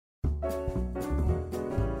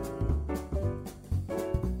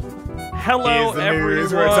Hello,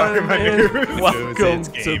 everyone, and welcome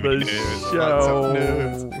to the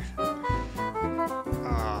show.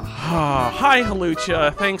 Hi,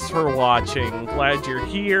 Halucha. Thanks for watching. Glad you're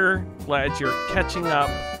here. Glad you're catching up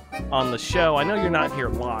on the show. I know you're not here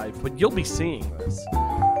live, but you'll be seeing this.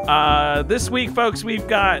 This week, folks, we've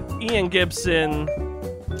got Ian Gibson.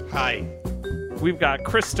 Hi. We've got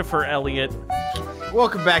Christopher Elliott.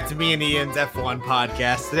 Welcome back to me and Ian's F1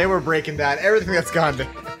 podcast. Today we're breaking down everything that's gone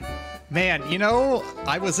down. Man, you know,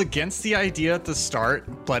 I was against the idea at the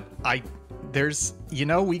start, but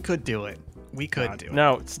we could do it. We could do it.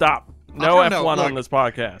 No, stop. No F1 on this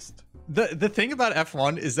podcast. The thing about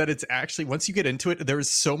F1 is that it's actually, once you get into it, there is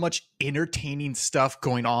so much entertaining stuff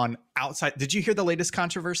going on outside. Did you hear the latest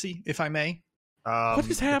controversy, if I may? What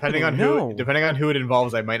is happening? Depending on who it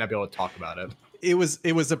involves, I might not be able to talk about it. It was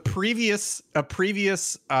a previous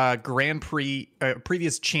Grand Prix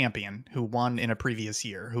previous champion who won in a previous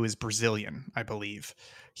year, who is Brazilian, I believe.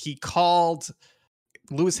 He called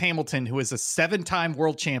Lewis Hamilton, who is a 7-time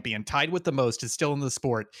world champion, tied with the most, is still in the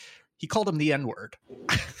sport. He called him the N-word.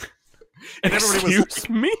 And everybody was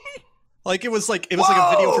me. It was like a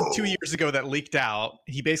video from 2 years ago that leaked out.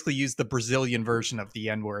 He basically used the Brazilian version of the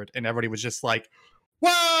N-word, and everybody was just like,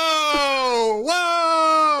 "Whoa,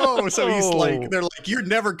 whoa!" So they're like, "You're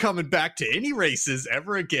never coming back to any races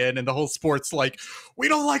ever again." And the whole sport's like, "We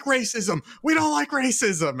don't like racism. We don't like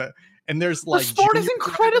racism." And there's like, the sport is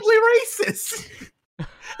incredibly racist.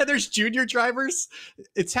 And there's junior drivers.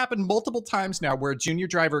 It's happened multiple times now where a junior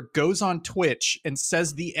driver goes on Twitch and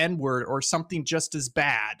says the N-word or something just as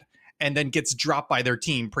bad, and then gets dropped by their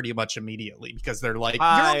team pretty much immediately because they're like, "You're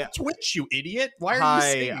on Twitch, you idiot. Why are you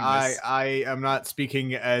saying this?" I am not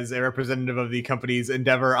speaking as a representative of the companies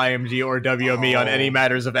Endeavor, IMG, or WME on any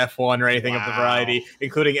matters of F1 or anything of the variety,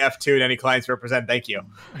 including F2 and any clients represent. Thank you.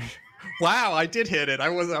 Wow, I did hit it. I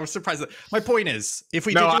was surprised. My point is, if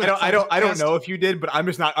we I don't know if you did, but I'm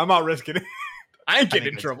not risking it. I ain't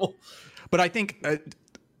getting in trouble. But I think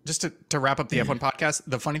just to wrap up the F1 podcast,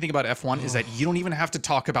 the funny thing about F1 is that you don't even have to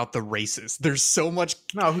talk about the races. There's so much.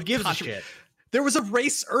 No, who gives a shit? There was a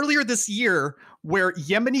race earlier this year where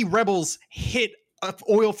Yemeni rebels hit an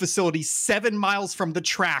oil facility 7 miles from the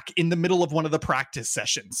track in the middle of one of the practice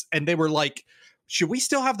sessions, and they were like, "Should we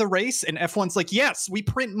still have the race?" And F1's like, "Yes, we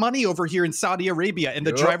print money over here in Saudi Arabia." And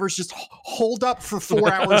the drivers just hold up for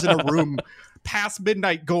 4 hours in a room past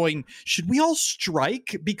midnight going, "Should we all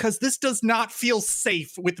strike? Because this does not feel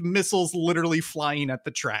safe with missiles literally flying at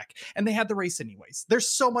the track." And they had the race anyways. There's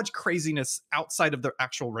so much craziness outside of the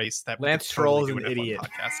actual race that Lance Stroll is an idiot.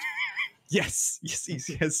 Yes,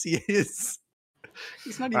 he is.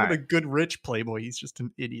 He's not even a good rich playboy. He's just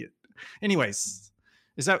an idiot. Anyways.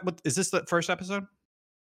 Is this the first episode?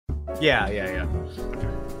 Yeah.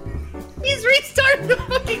 He's restarted the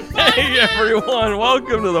fucking podcast. Hey everyone,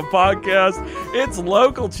 welcome to the podcast. It's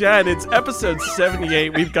Local Chat. It's episode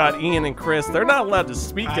 78. We've got Ian and Chris. They're not allowed to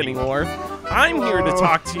speak anymore. I'm here to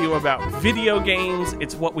talk to you about video games.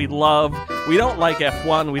 It's what we love. We don't like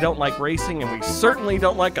F1, we don't like racing, and we certainly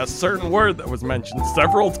don't like a certain word that was mentioned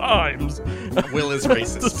several times. Will is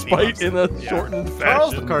racist. Despite in a shortened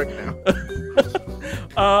fashion.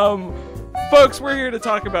 Now. Folks, we're here to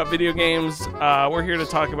talk about video games. We're here to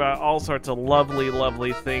talk about all sorts of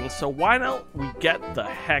lovely things. So why don't we get the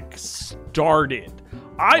heck started?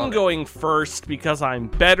 I'm going first because I'm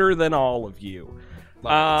better than all of you.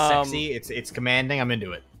 It's sexy. It's commanding. I'm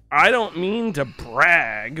into it. I don't mean to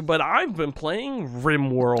brag, but I've been playing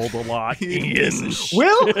RimWorld a lot. Ian.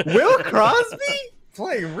 Will Crosby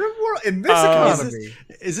playing RimWorld in this economy?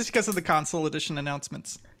 Is this because of the console edition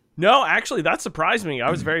announcements? No, actually, that surprised me.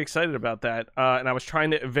 I was very excited about that, and I was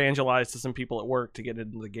trying to evangelize to some people at work to get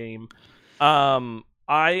into the game.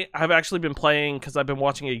 I have actually been playing because I've been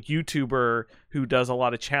watching a YouTuber who does a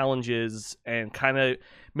lot of challenges and kind of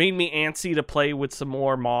made me antsy to play with some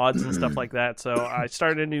more mods and stuff like that. So I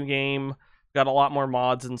started a new game, got a lot more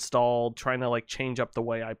mods installed, trying to like change up the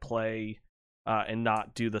way I play and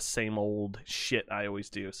not do the same old shit I always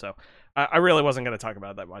do. So I really wasn't going to talk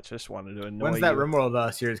about that much. I just wanted to annoy you. When's that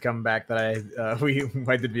RimWorld series coming back that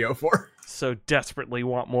I did VO for? So desperately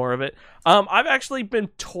want more of it. I've actually been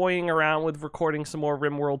toying around with recording some more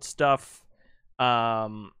RimWorld stuff.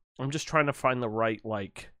 I'm just trying to find the right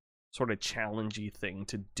like sort of challengey thing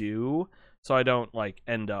to do, so I don't like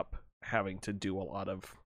end up having to do a lot of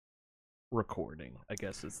recording, I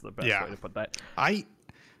guess is the best way to put that. I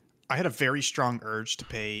had a very strong urge to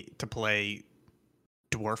play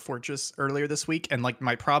Dwarf Fortress earlier this week, and like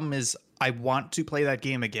my problem is I want to play that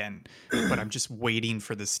game again, but I'm just waiting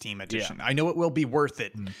for the Steam edition. I know it will be worth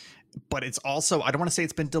it, but it's also, I don't want to say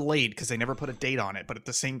it's been delayed because they never put a date on it, but at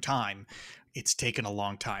the same time, it's taken a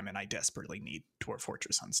long time, and I desperately need Dwarf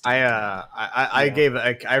Fortress on Steam. I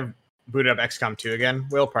booted up XCOM 2 again,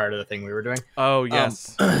 Will, prior to the thing we were doing. Oh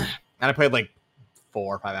yes. And I played like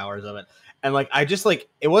 4 or 5 hours of it. And like I just like,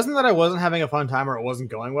 it wasn't that I wasn't having a fun time or it wasn't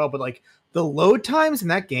going well, but like the load times in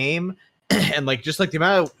that game and like just like the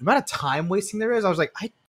amount of time wasting there is, I was like,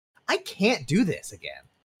 I can't do this again.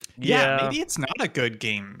 Yeah, maybe it's not a good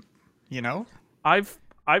game, you know? I've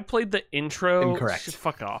played the intro. Incorrect.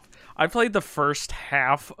 Fuck off. I played the first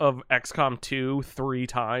half of XCOM 2 3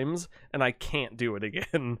 times, and I can't do it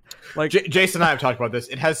again. Like Jason and I have talked about this.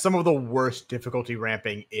 It has some of the worst difficulty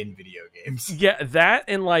ramping in video games. Yeah, that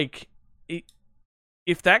and like,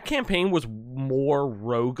 if that campaign was more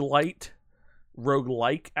roguelike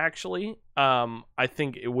actually, I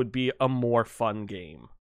think it would be a more fun game.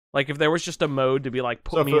 Like if there was just a mode to be like,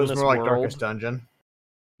 put me in this more world. like Darkest Dungeon.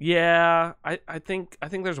 Yeah, I think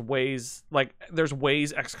there's ways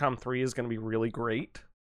XCOM 3 is going to be really great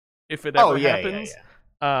if it ever happens.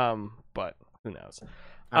 Yeah. But who knows?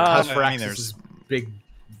 There's this big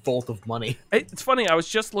vault of money. It's funny. I was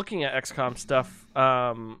just looking at XCOM stuff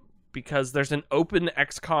because there's an open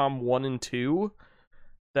XCOM 1 and 2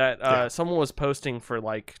 that someone was posting for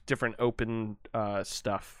like different open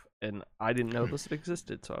stuff, and I didn't know this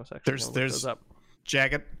existed, so I was actually gonna look those up.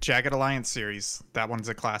 Jagged Alliance series. That one's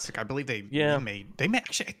a classic. I believe they made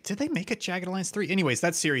actually, did they make a Jagged Alliance 3? Anyways,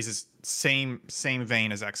 that series is same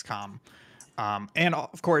vein as XCOM. And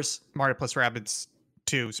of course, Mario plus Rabbids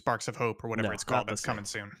 2 Sparks of Hope or whatever it's called, that's coming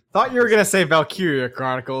soon. Thought you were gonna say Valkyria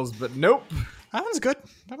Chronicles, but nope. That one's good.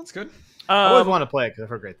 I always want to play it because I've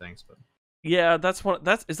heard great things, but yeah,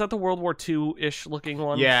 is that the World War II-ish looking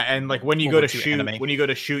one? Yeah, and like when you go to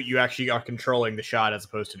shoot, you actually are controlling the shot as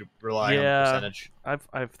opposed to relying on the percentage.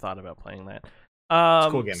 I've thought about playing that. It's a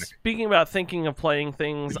cool gimmick. Speaking about thinking of playing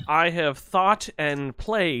things, I have thought and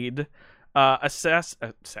played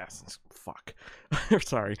Assassin's fuck.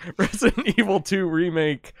 Sorry, Resident Evil 2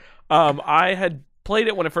 remake. I had played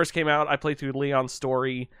it when it first came out. I played through Leon's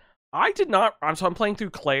story. I'm playing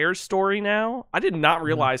through Claire's story now. I did not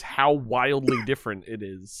realize how wildly different it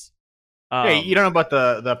is. Hey, you don't know about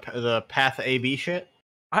the Path AB shit?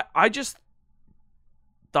 I just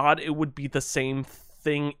thought it would be the same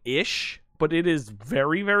thing-ish, but it is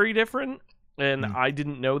very, very different, and I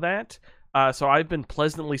didn't know that. So I've been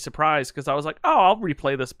pleasantly surprised, because I was like, oh, I'll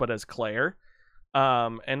replay this, but as Claire.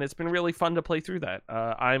 And it's been really fun to play through that.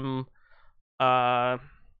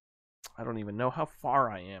 I don't even know how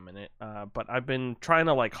far I am in it, but I've been trying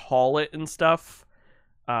to like haul it and stuff,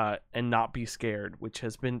 and not be scared, which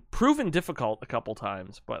has been proven difficult a couple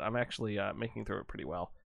times, but I'm actually making through it pretty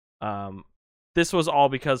well. This was all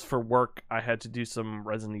because for work I had to do some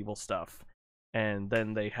Resident Evil stuff, and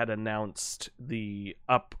then they had announced the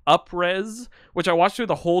up-res, which I watched through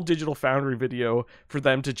the whole Digital Foundry video for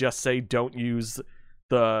them to just say don't use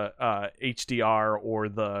the HDR or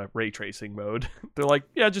the ray tracing mode. They're like,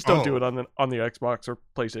 yeah, just don't do it on the Xbox or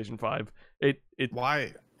PlayStation 5.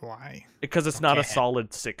 Why? Because it's not a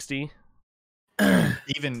solid 60.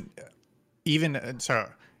 Even so,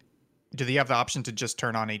 do they have the option to just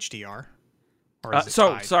turn on HDR? Or is it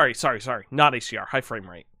tied? Sorry, not HDR, high frame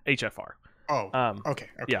rate, HFR. Oh, okay.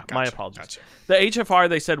 Yeah, gotcha, my apologies. Gotcha. The HFR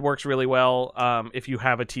they said works really well if you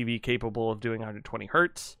have a TV capable of doing 120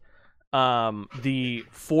 hertz. The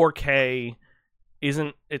 4K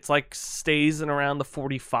it's like stays in around the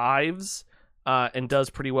 45s, and does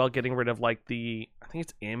pretty well getting rid of like I think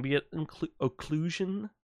it's ambient occlusion,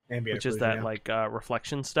 which is that like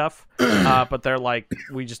reflection stuff. But they're like,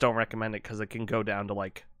 we just don't recommend it because it can go down to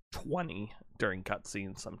like 20 during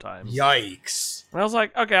cutscenes sometimes. Yikes. And I was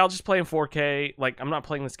like, okay, I'll just play in 4K. Like, I'm not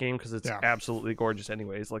playing this game because it's absolutely gorgeous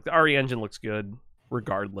anyways. Like, the RE engine looks good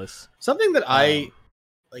regardless. Something that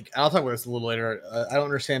I'll talk about this a little later, I don't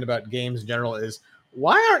understand about games in general is,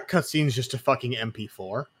 why aren't cutscenes just a fucking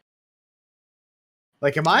MP4?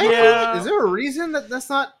 Like, is there a reason that's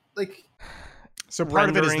not, like... So part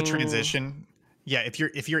of it is the transition. Yeah,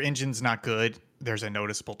 if your engine's not good, there's a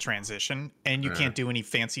noticeable transition, and you can't do any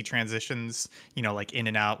fancy transitions, like in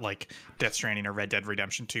and out, like Death Stranding or Red Dead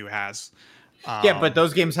Redemption 2 has. Yeah, but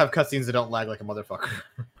those games have cutscenes that don't lag like a motherfucker.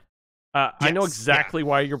 I know exactly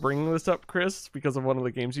why you're bringing this up, Chris, because of one of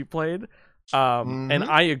the games you played. And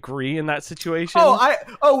I agree in that situation.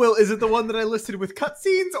 Will, is it the one that I listed with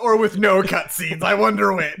cutscenes or with no cutscenes? I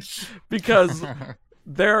wonder which. Because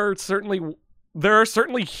there are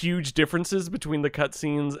certainly huge differences between the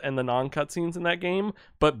cutscenes and the non-cutscenes in that game,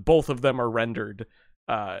 but both of them are rendered.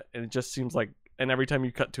 And it just seems like, and every time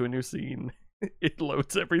you cut to a new scene, it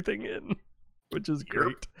loads everything in. which is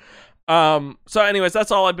great. So anyways,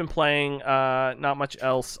 that's all I've been playing. Not much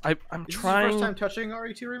else. I'm Is this trying. your first time touching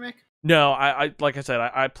RE2 remake? No, I like I said,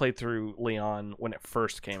 I played through Leon when it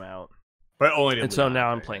first came out, But only and so now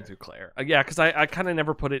I'm playing through Claire. Yeah, because I kind of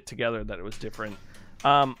never put it together that it was different.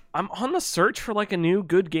 I'm on the search for like a new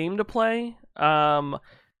good game to play.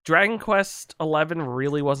 Dragon Quest 11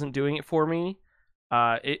 really wasn't doing it for me.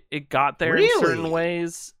 It got there in certain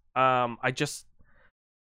ways.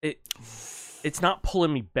 It's not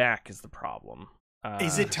pulling me back is the problem.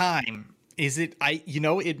 Is it time? Is it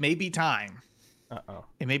it may be time. Uh-oh.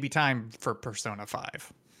 It may be time for Persona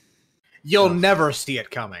 5. You'll never see it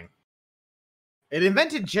coming. It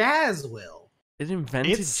invented jazz, Will. It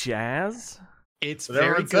invented jazz? It's Whatever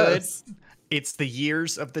very it good. says. It's the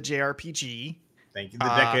years of the JRPG. Thank you. The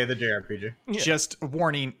decade of the JRPG. Yeah. Just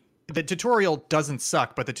warning, the tutorial doesn't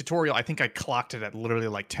suck, but the tutorial, I think I clocked it at literally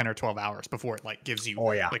like 10 or 12 hours before it like gives you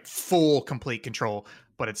like full complete control,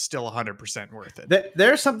 but it's still 100% worth it.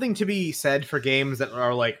 There's something to be said for games that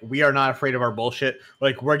are like, we are not afraid of our bullshit.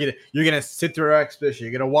 Like you're gonna sit through our exposition,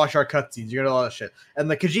 you're gonna watch our cutscenes, you're gonna do all that shit. And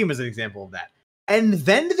like Kojima is an example of that. And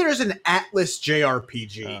then there's an Atlas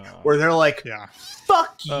JRPG where they're like,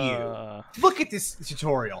 fuck you. Look at this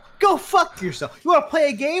tutorial. Go fuck yourself. You want to play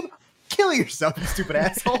a game? Kill yourself, you stupid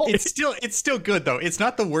asshole. It's still good though. It's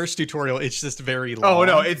not the worst tutorial. It's just very long. Oh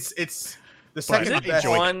no, it's the second best.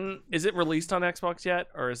 Is it released on Xbox yet,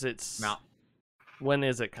 or is it? No. When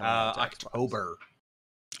is it coming out? To Xbox? October.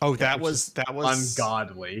 Oh, that was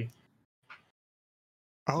ungodly.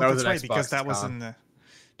 Oh, that that's was right, because that was in the.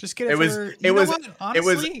 Just get it. It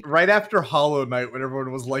was right after Hollow Knight when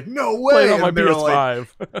everyone was like, "No way!" Play it on my PS5.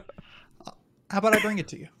 Like, how about I bring it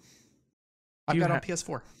to you? I've got it on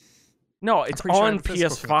PS4. No, it's on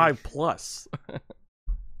PS5 Plus.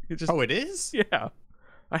 Oh, it is? Yeah.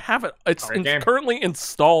 I have it. It's currently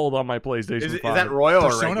installed on my PlayStation 5. Is that Royal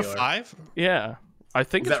Persona or regular? 5? Yeah. I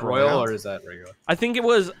think it's that Royal or is that regular? I think it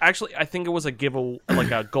was a giveaway,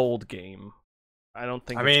 like a gold game. I don't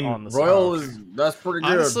think it's on the Royal side. that's pretty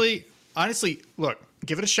good. Honestly, look,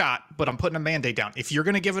 give it a shot, but I'm putting a mandate down. If you're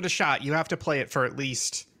going to give it a shot, you have to play it for at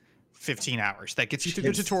least 15 hours. That gets you through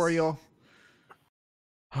the tutorial.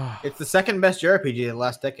 It's the second best JRPG in the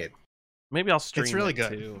last decade. Maybe I'll stream it's really it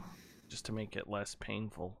good. too, just to make it less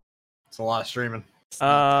painful. It's a lot of streaming.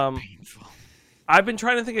 Painful. I've been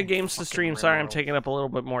trying to think of games to stream. Sorry, I'm taking up a little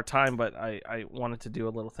bit more time, but I wanted to do a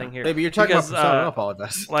little thing here. Maybe you're talking about Persona. I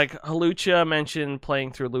apologize. Like Halucha mentioned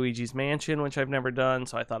playing through Luigi's Mansion, which I've never done,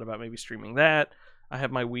 so I thought about maybe streaming that. I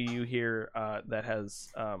have my Wii U here that has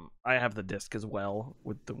I have the disc as well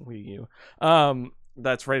with the Wii U.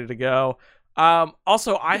 That's ready to go.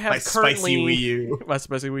 Also, I have my spicy Wii U. My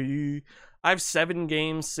spicy Wii U. I have 7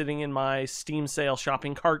 games sitting in my Steam sale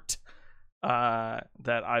shopping cart that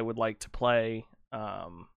I would like to play. I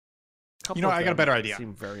got a better idea.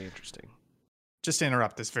 Seem very interesting. Just to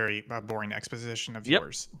interrupt this very boring exposition of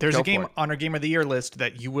yours. There's a game on our Game of the Year list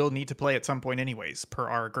that you will need to play at some point anyways, per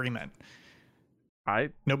our agreement.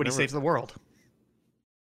 Nobody Saves the World.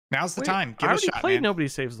 Now's the time. Give it a shot, I played man. Nobody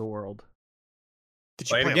Saves the World.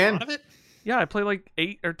 Did you play a lot of it? Yeah, I played like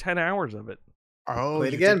 8 or 10 hours of it. Oh, play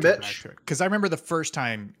it again, bitch. Because I remember the first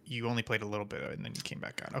time you only played a little bit of it and then you came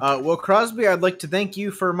back on. Okay. Well, Crosby, I'd like to thank you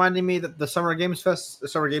for reminding me that the Summer Games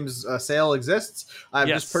sale exists. I've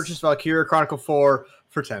just purchased Valkyria Chronicle 4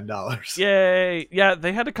 for $10. Yay! Yeah,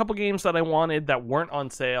 they had a couple games that I wanted that weren't on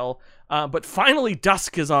sale, but finally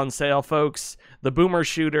Dusk is on sale, folks. The boomer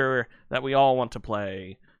shooter that we all want to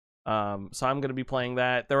play. So I'm going to be playing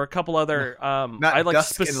that. There were a couple other. Not I like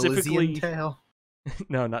Dusk specifically. and Elysium Tale?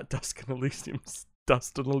 No, not Dusk and Elysium.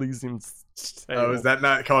 Dust and Elysium's Tale. Oh, is that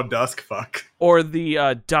not called Dusk? Fuck. Or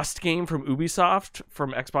the Dust game from Ubisoft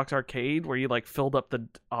from Xbox Arcade, where you like filled up the.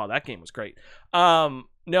 Oh, that game was great. No,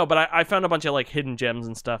 but I found a bunch of like hidden gems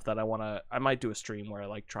and stuff that I might do a stream where I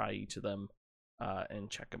like try each of them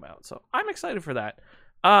and check them out. So I'm excited for that.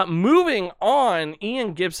 Moving on,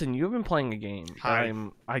 Ian Gibson, you've been playing a game. Hi.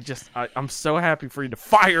 I'm so happy for you to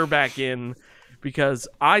fire back in, because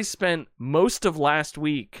I spent most of last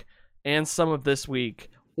week and some of this week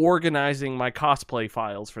organizing my cosplay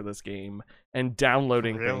files for this game and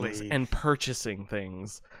downloading things and purchasing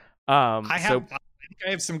things. I think I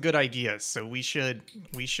have some good ideas, so we should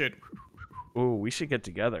Ooh, we should get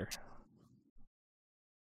together.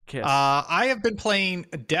 Kiss. I have been playing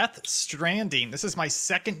Death Stranding. This is my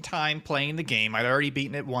second time playing the game. I'd already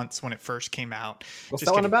beaten it once when it first came out. What's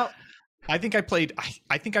that one about? I think I played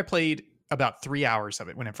about 3 hours of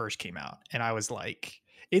it when it first came out, and I was like,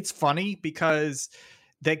 it's funny because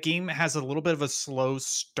that game has a little bit of a slow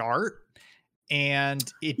start, and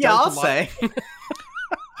it I'll say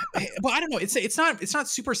Well, I don't know. It's not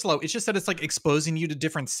super slow. It's just that it's like exposing you to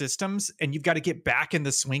different systems, and you've got to get back in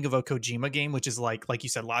the swing of a Kojima game, which is like you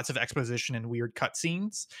said, lots of exposition and weird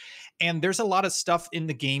cutscenes. And there's a lot of stuff in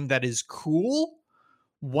the game that is cool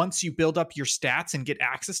once you build up your stats and get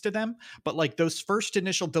access to them. But like those first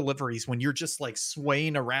initial deliveries, when you're just like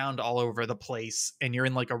swaying around all over the place and you're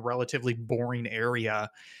in like a relatively boring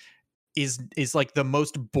area, is like the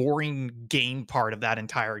most boring game part of that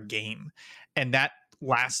entire game. And that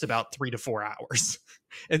lasts about 3 to 4 hours.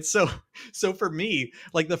 And so for me,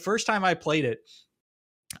 like the first time I played it,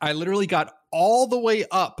 I literally got all the way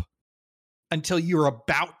up until you're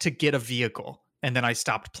about to get a vehicle, and then I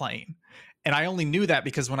stopped playing. And I only knew that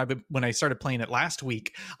because when I started playing it last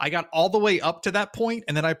week, I got all the way up to that point,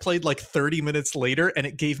 and then I played like 30 minutes later, and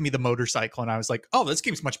it gave me the motorcycle, and I was like, "Oh, this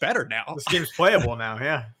game's much better now. This game's playable now."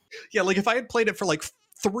 Yeah, yeah. Like if I had played it for like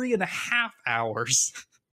 3.5 hours,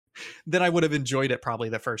 then I would have enjoyed it probably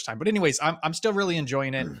the first time. But anyways, I'm still really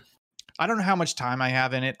enjoying it. I don't know how much time I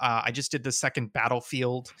have in it. I just did the second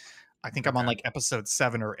Battlefield. I think I'm on like episode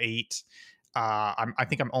 7 or 8. I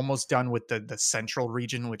think I'm almost done with the central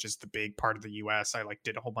region, which is the big part of the US. I like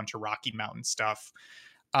did a whole bunch of Rocky Mountain stuff.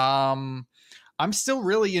 I'm still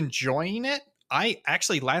really enjoying it. I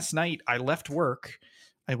actually last night I left work,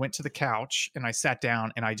 I went to the couch and I sat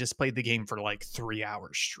down and I just played the game for like 3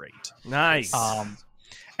 hours straight. Nice.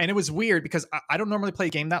 And it was weird because I don't normally play a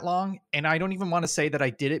game that long, and I don't even want to say that I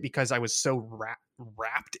did it because I was so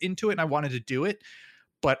wrapped into it and I wanted to do it,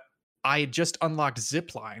 but I had just unlocked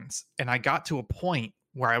zip lines, and I got to a point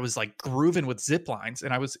where I was like grooving with zip lines,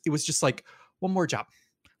 and it was just like one more job.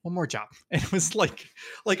 And it was like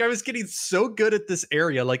I was getting so good at this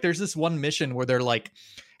area. Like there's this one mission where they're like,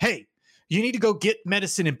 "Hey, you need to go get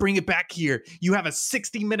medicine and bring it back here. You have a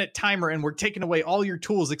 60-minute timer, and we're taking away all your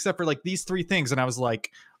tools except for like these 3 things." And I was like,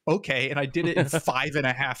 okay. And I did it in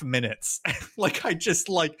 5.5 minutes. Like I just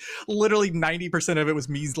like literally 90% of it was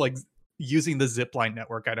me like using the zipline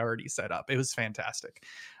network I'd already set up. It was fantastic.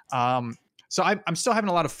 So I'm still having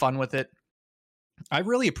a lot of fun with it. I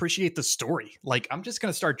really appreciate the story. Like I'm just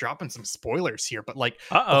gonna start dropping some spoilers here, but like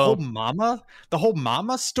the whole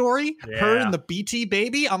mama story, her and the BT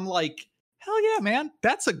baby, I'm like, hell yeah, man,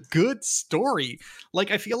 that's a good story. Like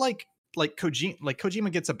I feel like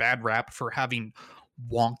Kojima gets a bad rap for having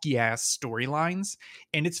wonky ass storylines,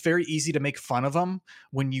 and it's very easy to make fun of them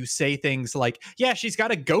when you say things like, yeah, she's got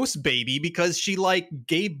a ghost baby because she like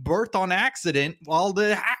gave birth on accident while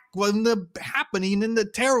the happening and the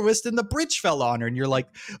terrorist and the bridge fell on her, and you're like,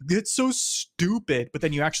 it's so stupid. But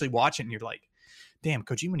then you actually watch it and you're like, damn,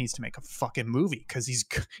 Kojima needs to make a fucking movie because he's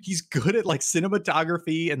good at like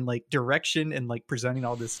cinematography and like direction and like presenting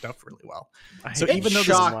all this stuff really well. So even though it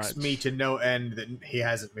shocks me to no end that he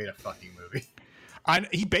hasn't made a fucking movie.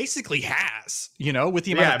 He basically has, you know, with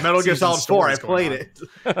the amount of Metal Gear Solid 4. I played it.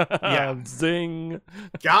 Yeah, zing,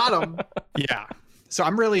 got him. Yeah, so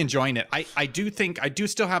I'm really enjoying it. I do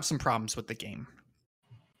still have some problems with the game.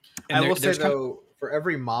 And I will say though, for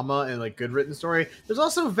every mama and like good written story, there's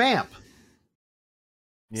also Vamp.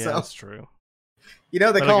 Yeah, so, that's true. You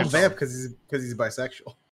know, they call him Vamp because he's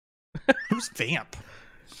bisexual. Who's Vamp?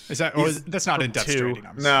 Is that that's not in Death Stranding?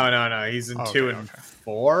 No. He's in 2 and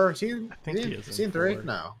 4. I think he is in 3.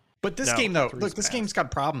 No, but this game though, look, this game's got a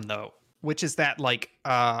problem though, which is that like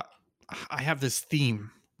I have this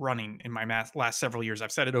theme running in my last several years.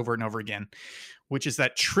 I've said it over and over again, which is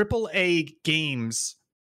that AAA games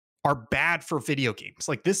are bad for video games.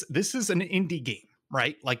 Like this is an indie game,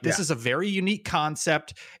 right? Like this is a very unique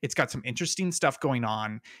concept. It's got some interesting stuff going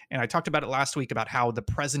on. And I talked about it last week about how the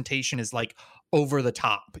presentation is like over the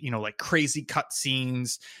top, you know, like crazy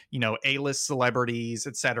cutscenes, you know, A-list celebrities,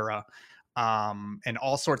 etc. And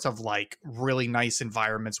all sorts of like really nice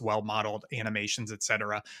environments, well-modeled animations,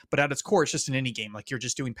 etc. But at its core, it's just an indie game. Like you're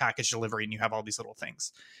just doing package delivery and you have all these little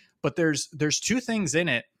things. But there's 2 things in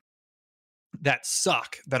it that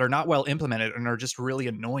suck, that are not well implemented and are just really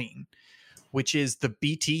annoying, which is the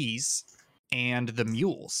BTs and the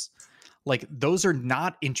mules. Like those are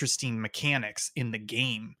not interesting mechanics in the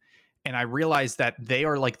game. And I realized that they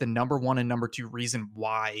are like the number 1 and number 2 reason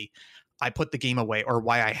why I put the game away, or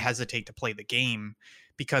why I hesitate to play the game,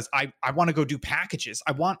 because I want to go do packages.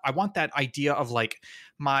 I want that idea of like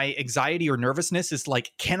my anxiety or nervousness is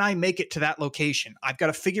like, can I make it to that location? I've got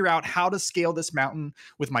to figure out how to scale this mountain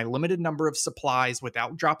with my limited number of supplies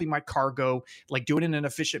without dropping my cargo, like do it in an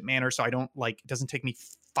efficient manner so I don't like, it doesn't take me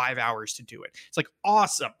 5 hours to do it. It's like,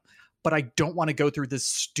 awesome. but I don't want to go through this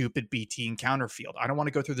stupid BT encounter field. I don't want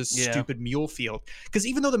to go through this stupid mule field, because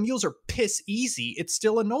even though the mules are piss easy, it's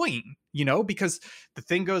still annoying, you know, because the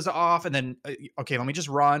thing goes off and then, okay, let me just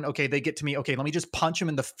run. Okay, they get to me. Okay, let me just punch them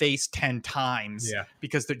in the face 10 times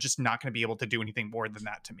because they're just not going to be able to do anything more than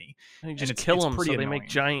that to me. And you just kill them so they make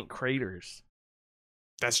giant craters.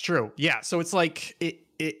 That's true. Yeah. So it's like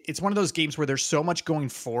it's one of those games where there's so much going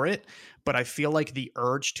for it, but I feel like the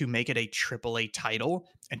urge to make it a AAA title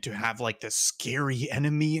and to have like the scary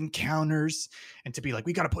enemy encounters and to be like,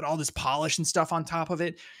 we got to put all this polish and stuff on top of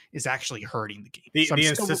it is actually hurting the game. The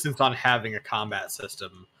insistence on having a combat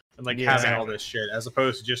system and like having all this shit, as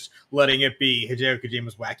opposed to just letting it be Hideo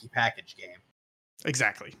Kojima's wacky package game.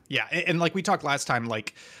 Exactly. Yeah. And like we talked last time,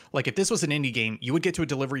 like if this was an indie game, you would get to a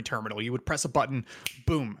delivery terminal, you would press a button,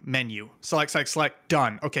 boom, menu, select,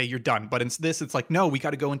 done. Okay, you're done. But in this, it's like, no, we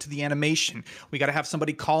got to go into the animation. We got to have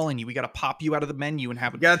somebody calling you. We got to pop you out of the menu and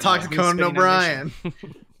have. You got to talk to Conan O'Brien.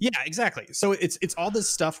 Yeah, exactly. So it's all this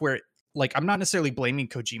stuff where, like, I'm not necessarily blaming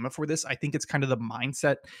Kojima for this. I think it's kind of the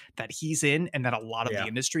mindset that he's in and that a lot of the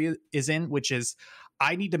industry is in, which is,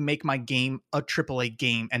 I need to make my game a AAA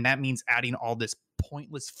game, and that means adding all this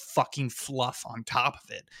pointless fucking fluff on top of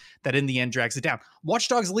it that in the end drags it down. Watch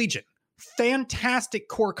Dogs Legion, fantastic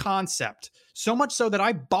core concept, so much so that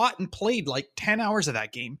I bought and played like 10 hours of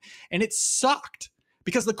that game, and it sucked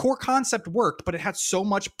because the core concept worked, but it had so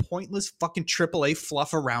much pointless fucking AAA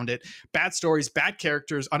fluff around it, bad stories, bad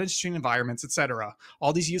characters, uninteresting environments, etc.,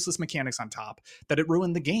 all these useless mechanics on top, that it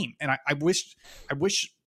ruined the game. And I wish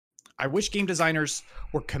game designers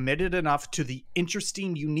were committed enough to the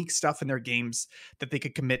interesting, unique stuff in their games that they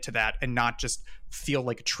could commit to that and not just feel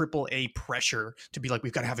like AAA pressure to be like,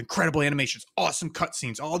 we've got to have incredible animations, awesome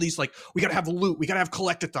cutscenes, all these, like, we got to have loot, we got to have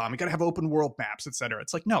collectathon, we got to have open world maps, etc.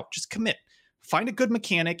 It's like, no, just commit. Find a good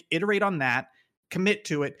mechanic, iterate on that, commit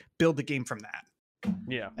to it, build the game from that.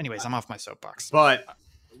 Yeah. Anyways, I'm off my soapbox. But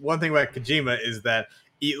one thing about Kojima is that,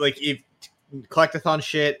 if collectathon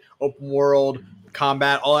shit, open world,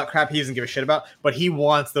 combat, all that crap he doesn't give a shit about, but he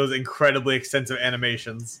wants those incredibly extensive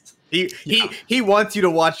animations. He wants you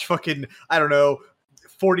to watch fucking, I don't know,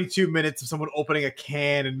 42 minutes of someone opening a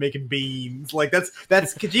can and making beans. Like that's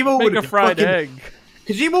Kojima Make would a fried egg.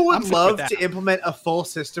 Kojima would love to implement a full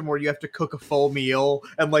system where you have to cook a full meal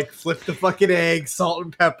and like flip the fucking egg, salt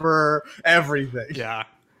and pepper, everything. Yeah.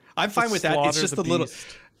 I'm fine with that. It's just a little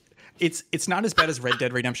It's not as bad as Red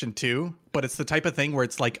Dead Redemption 2, but it's the type of thing where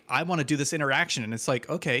it's like, I want to do this interaction. And it's like,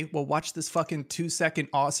 okay, well, watch this fucking 2-second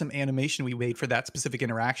awesome animation we made for that specific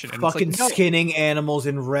interaction. And fucking it's like, no. skinning animals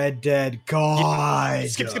in Red Dead. God.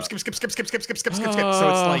 Skip. So it's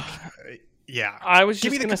like, yeah. I was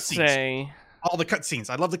just going to say. All the cutscenes.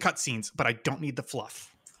 I love the cutscenes, but I don't need the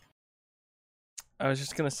fluff. I was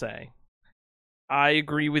just going to say, I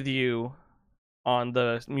agree with you on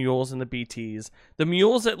the mules and the BTs. The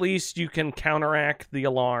mules, at least you can counteract the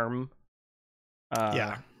alarm.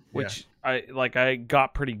 Which I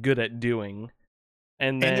got pretty good at doing.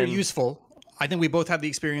 And they're useful. I think we both had the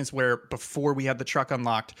experience where before we had the truck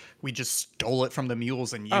unlocked, we just stole it from the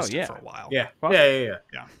mules and used it for a while. Yeah.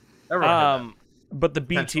 But the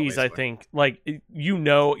BTs, I think, like,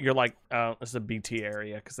 you're like, oh, this is a BT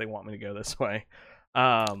area because they want me to go this way.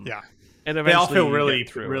 And eventually they all feel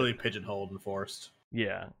really pigeonholed and forced.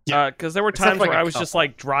 Yeah. Because there were times where I was just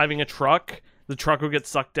like driving a truck, the truck would get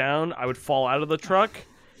sucked down, I would fall out of the truck,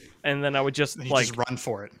 and then I would just just run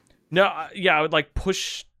for it. No, I would like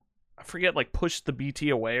push the BT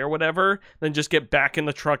away or whatever, then just get back in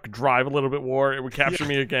the truck, drive a little bit more, it would capture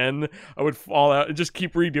me again, I would fall out and just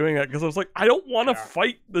keep redoing that because I was like, I don't want to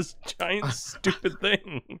fight this giant stupid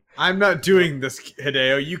thing. I'm not doing this,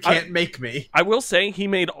 Hideo. You can't make me. I will say he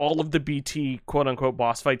made all of the BT quote unquote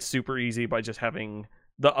boss fights super easy by just having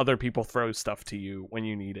the other people throw stuff to you when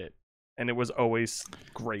you need it. And it was always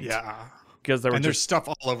great. Yeah. Because there's stuff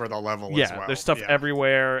all over the level as well. There's stuff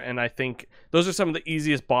everywhere, and I think those are some of the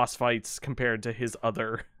easiest boss fights compared to his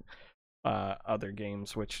other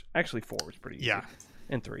games, which actually 4 was pretty easy. Yeah.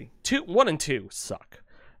 And 1 and 2 suck.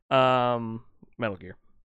 Metal Gear.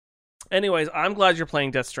 Anyways, I'm glad you're playing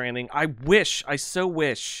Death Stranding. I so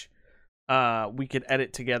wish we could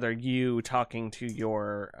edit together you talking to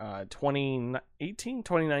your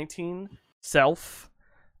 2019 self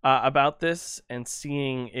about this and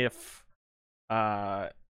seeing if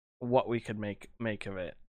what we could make of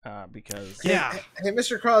it, because hey,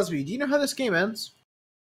 Mr. Crosby, do you know how this game ends?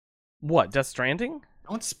 What, Death Stranding?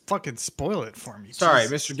 Don't fucking spoil it for me. Sorry,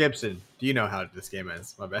 Mr. Gibson, do you know how this game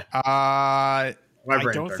ends? My bad. I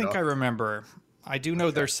don't think I remember. I do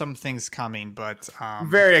know there's some things coming, but I'm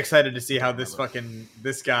very excited to see how this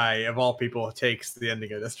guy of all people takes the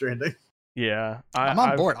ending of Death Stranding. Yeah, I'm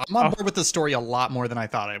on board. I'm on board with the story a lot more than I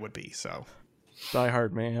thought I would be. So, Die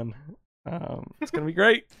Hard, man. It's gonna be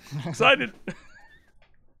great. Excited.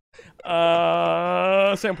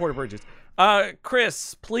 Sam Porter Bridges.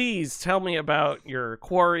 Chris, please tell me about your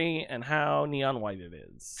quarry and how neon white it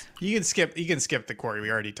is. You can skip the quarry. We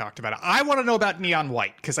already talked about it. I want to know about neon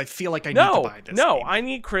white because I feel like I need to buy this. No, game. I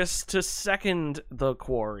need Chris to second the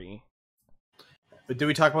quarry. But did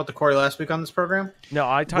we talk about the quarry last week on this program? No,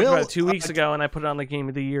 I talked about it 2 weeks ago, and I put it on the Game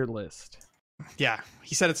of the Year list. Yeah,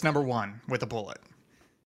 he said it's number 1 with a bullet.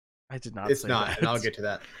 I did not. It's say not, that. and I'll get to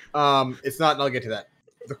that. It's not, and I'll get to that.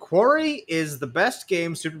 The Quarry is the best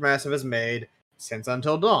game Supermassive has made since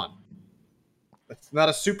Until Dawn. It's not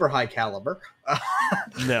a super high caliber.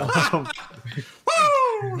 No,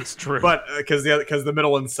 it's true. But because the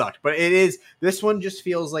middle one sucked. But it is. This one just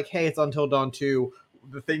feels like, hey, it's Until Dawn 2,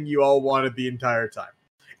 the thing you all wanted the entire time.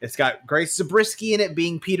 It's got Grace Zabriskie in it,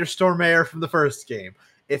 being Peter Stormare from the first game.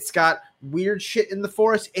 It's got weird shit in the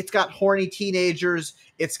forest. It's got horny teenagers.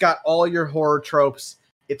 It's got all your horror tropes.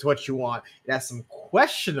 It's what you want. It has some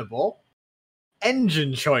questionable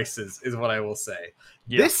engine choices, is what I will say.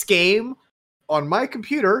 Yeah. This game, on my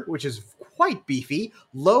computer, which is quite beefy,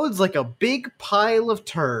 loads like a big pile of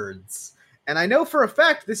turds. And I know for a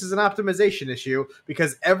fact this is an optimization issue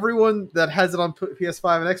because everyone that has it on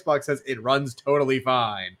PS5 and Xbox says it runs totally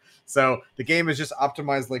fine. So the game is just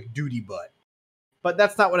optimized like duty butt. But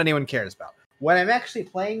that's not what anyone cares about. When I'm actually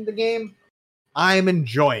playing the game, I'm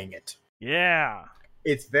enjoying it. Yeah.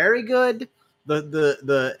 It's very good.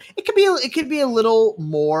 It could be a little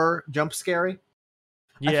more jump scary.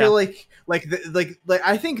 Yeah. I feel like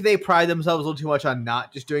I think they pride themselves a little too much on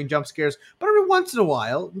not just doing jump scares, but every once in a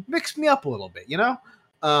while, mix me up a little bit, you know?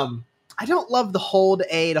 I don't love the hold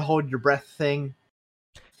A to hold your breath thing.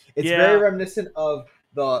 It's very reminiscent of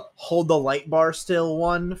the hold the light bar still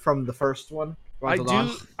one from the first one. I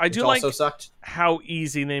do like also sucked. how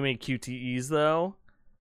easy they make QTEs though,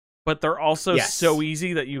 but they're also so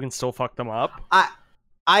easy that you can still fuck them up.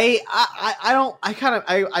 I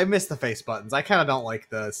miss the face buttons. I kind of don't like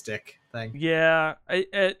the stick thing. Yeah.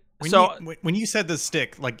 When you said the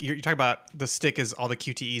stick, like you're talking about the stick is all the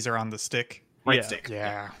QTEs are on the stick. Right stick.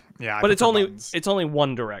 Yeah. But it's only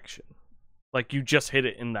one direction. Like you just hit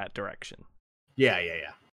it in that direction. Yeah.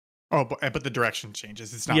 Oh, but the direction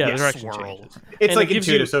changes. It's not the like direction swirl. changes. It's And like it gives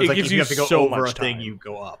intuitive, so it's like gives if you have to go so over a much thing, time. you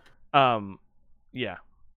go up. Yeah.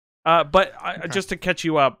 But just to catch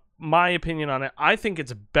you up, my opinion on it, I think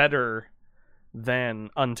it's better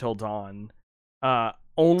than Until Dawn.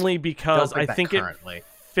 Only because I think it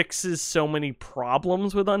fixes so many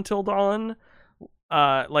problems with Until Dawn.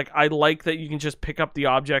 Like I like that you can just pick up the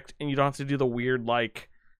object and you don't have to do the weird like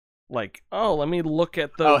oh, let me look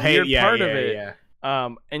at the weird part of it. Yeah.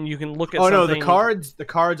 And you can look at something. No, the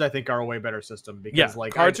cards I think are a way better system because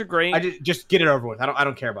cards are great. I just get it over with. I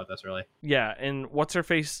don't care about this really. Yeah, and what's her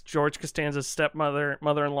face? George Costanza's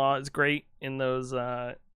mother-in-law is great in those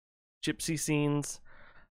gypsy scenes.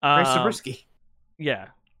 Grace Zabriskie. Yeah,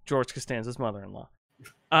 George Costanza's mother-in-law.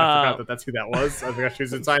 I forgot that's who that was. I forgot she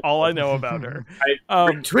was inside. All I know about her.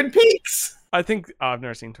 Twin Peaks. I think I've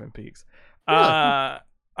never seen Twin Peaks. Really?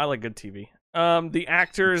 I like good TV. The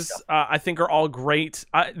actors, I think, are all great.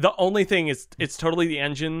 The only thing is, it's totally the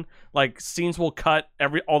engine. Like scenes will cut.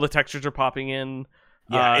 All the textures are popping in.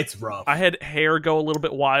 Yeah, it's rough. I had hair go a little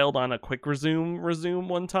bit wild on a quick resume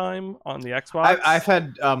one time on the Xbox. I've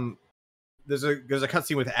had there's a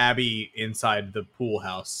cutscene with Abby inside the pool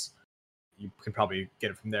house. You can probably get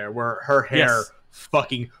it from there, where her hair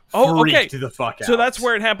fucking freaked the fuck out. So that's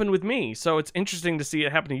where it happened with me. So it's interesting to see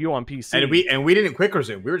it happen to you on PC. And we didn't quick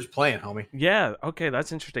resume. We were just playing, homie. Yeah. Okay,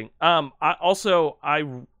 that's interesting. I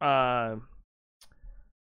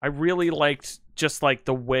really liked just like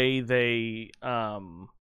the way they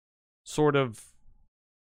sort of.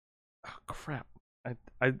 Oh, crap.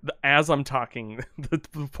 As I'm talking, the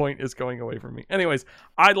point is going away from me. Anyways,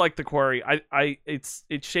 I like the quarry. It's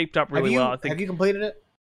shaped up really well. Have you completed it?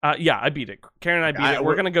 Yeah, I beat it. Karen and I beat it.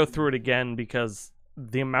 We're gonna go through it again because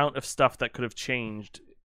the amount of stuff that could have changed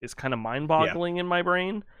is kind of mind-boggling in my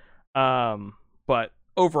brain. But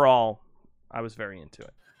overall, I was very into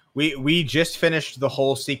it. We just finished the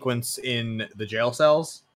whole sequence in the jail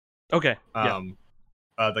cells. Okay. Like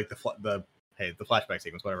the flashback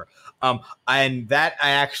sequence, whatever. And that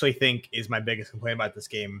I actually think is my biggest complaint about this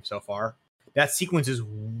game so far. That sequence is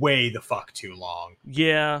way the fuck too long.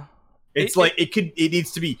 Yeah. It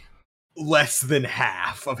needs to be less than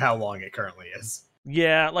half of how long it currently is.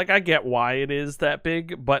 Yeah, like I get why it is that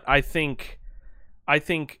big, but I think I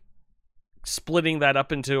think splitting that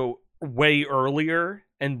up into way earlier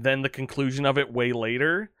and then the conclusion of it way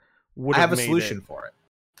later would I have have a made solution it. for it.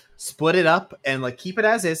 Split it up and like keep it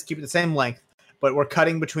as is, keep it the same length, but we're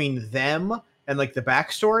cutting between them and like the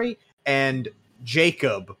backstory and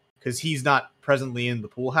Jacob, because he's not presently in the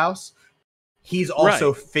pool house. He's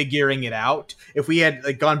also figuring it out. If we had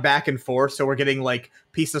like gone back and forth, so we're getting like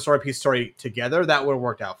piece of story together, that would have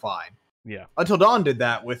worked out fine. Yeah. Until Dawn did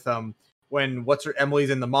that with when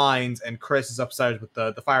Emily's in the mines and Chris is upstairs with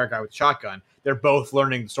the fire guy with the shotgun. They're both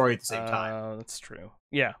learning the story at the same time. That's true.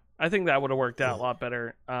 Yeah, I think that would have worked out a lot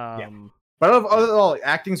better. But overall,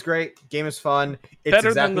 acting's great. Game is fun. It's Better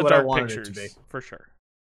exactly than the what I Dark wanted Pictures, it to be. for sure.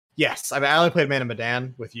 Yes, I mean, I only played Man of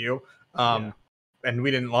Medan with you, and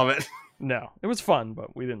we didn't love it. No, it was fun,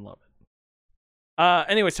 but we didn't love it.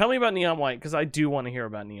 Anyways, tell me about Neon White, because I do want to hear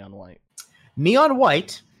about Neon White. Neon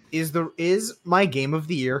White is my game of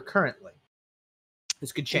the year currently.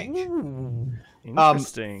 This could change. Ooh,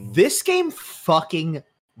 interesting. This game fucking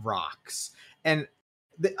rocks, and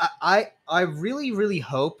I really really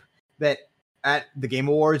hope that at the Game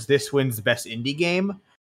Awards this wins the best indie game,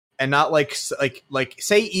 and not like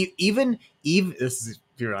say even this is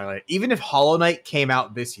even if Hollow Knight came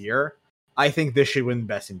out this year, I think this should win the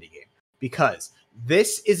best indie game, because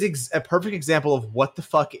this is a perfect example of what the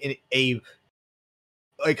fuck in a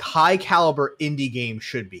like high caliber indie game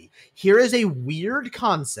should be. Here is a weird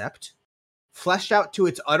concept fleshed out to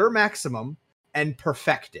its utter maximum and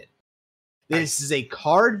perfected. This is a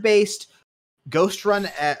card-based Ghost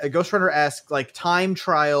Runner-esque like time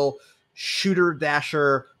trial shooter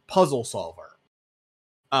dasher puzzle solver.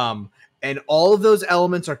 And all of those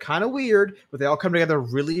elements are kind of weird, but they all come together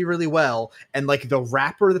really, really well. And like the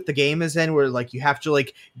wrapper that the game is in, where like you have to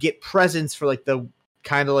like get presents for like the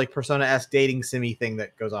kind of like Persona-esque dating simmy thing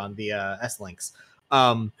that goes on the S-Links.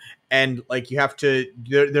 And like you have to,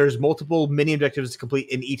 there's multiple mini objectives to complete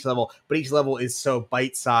in each level, but each level is so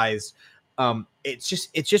bite-sized. It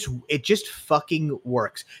just fucking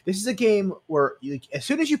works. This is a game where as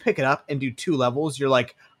soon as you pick it up and do 2 levels, you're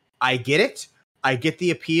like, I get it. I get the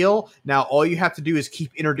appeal. Now all you have to do is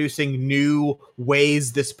keep introducing new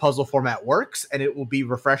ways this puzzle format works, and it will be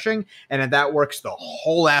refreshing. And that works the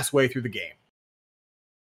whole ass way through the game.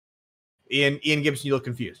 Ian Gibson, you look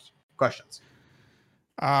confused. Questions?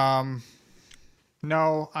 No,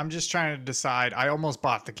 I'm just trying to decide. I almost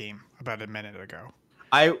bought the game about a minute ago.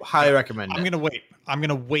 I highly recommend it. I'm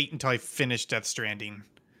gonna wait until I finish Death Stranding,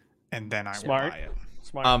 and then I will buy it.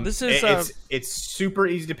 Smart. This is it's super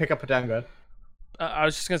easy to pick up and down good. I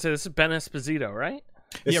was just gonna say this is Ben Esposito, right?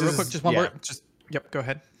 Real quick, just one more. Go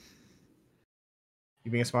ahead.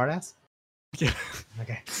 You being a smartass? Yeah.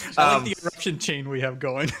 Okay. I like the eruption chain we have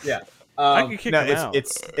going. Yeah. I could kick him out.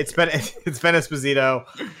 It's Ben Esposito,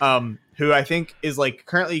 who I think is like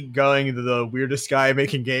currently going into the weirdest guy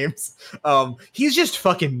making games. He's just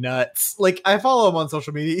fucking nuts. Like I follow him on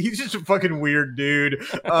social media. He's just a fucking weird dude.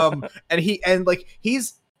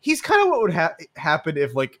 He's kind of what would happen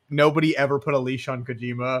if like nobody ever put a leash on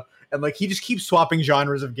Kojima, and like he just keeps swapping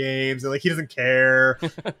genres of games, and like he doesn't care.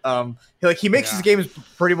 He makes his games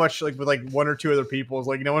pretty much like with like 1 or 2 other people. It's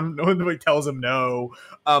like no one really tells him no.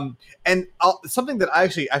 Something that I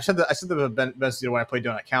said that Ben Esposito when I played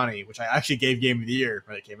Donut County, which I actually gave Game of the Year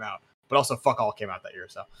when it came out, but also fuck all came out that year.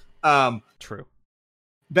 So true.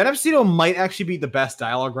 Ben Esposito might actually be the best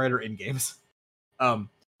dialogue writer in games.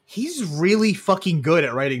 He's really fucking good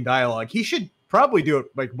at writing dialogue. He should probably do it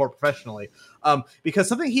like more professionally. Because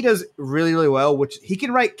something he does really, really well, which he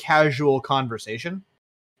can write casual conversation.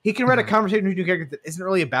 He can write a conversation with 2 characters that isn't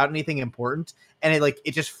really about anything important, and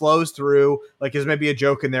it just flows through. Like there's maybe a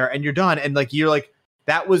joke in there, and you're done. And like you're like,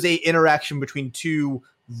 that was a interaction between 2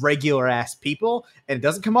 regular ass people, and it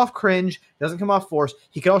doesn't come off cringe, doesn't come off forced.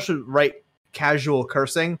 He can also write casual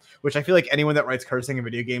cursing, which I feel like anyone that writes cursing in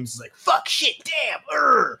video games is like, fuck, shit, damn,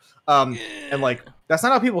 and like that's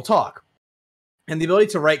not how people talk. And the ability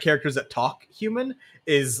to write characters that talk human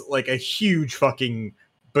is like a huge fucking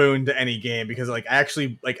boon to any game, because like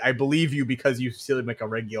I believe you because you seem like a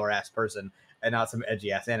regular ass person and not some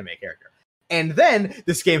edgy ass anime character. And then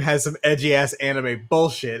this game has some edgy ass anime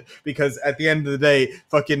bullshit, because at the end of the day,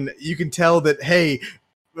 fucking you can tell that, hey,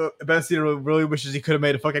 Ben Esposito really wishes he could have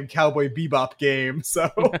made a fucking Cowboy Bebop game. So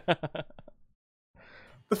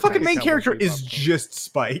the fucking main character is just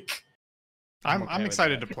Spike. I'm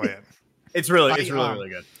excited to play it. It's really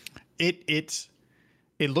good. It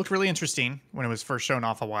looked really interesting when it was first shown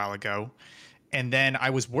off a while ago, and then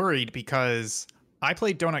I was worried because I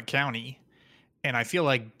played Donut County, and I feel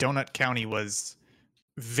like Donut County was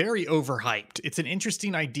very overhyped. It's an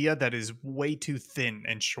interesting idea that is way too thin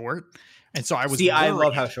and short. And so I was I worried.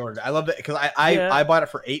 love how short it is. I love it because I bought it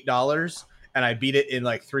for $8 and I beat it in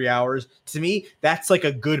like 3 hours. To me, that's like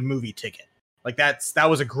a good movie ticket. Like that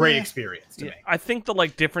was a great experience to me. I think the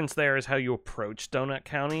like difference there is how you approach Donut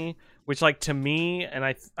County, which like to me, and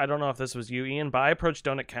I don't know if this was you, Ian, but I approached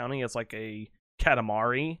Donut County as like a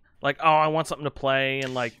Katamari. Like, oh, I want something to play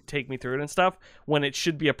and like take me through it and stuff, when it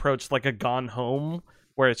should be approached like a Gone Home,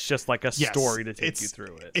 where it's just like a story to take you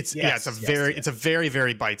through it. It's it's a very,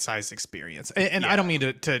 very bite-sized experience. And I don't mean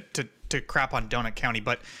to crap on Donut County,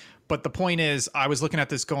 but the point is, I was looking at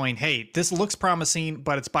this going, hey, this looks promising,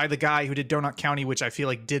 but it's by the guy who did Donut County, which I feel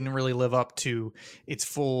like didn't really live up to its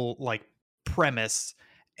full like premise.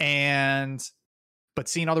 But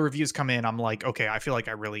seeing all the reviews come in, I'm like, okay, I feel like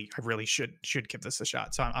I really should give this a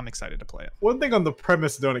shot. So I'm excited to play it. One thing on the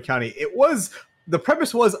premise of Donut County, the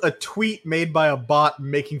premise was a tweet made by a bot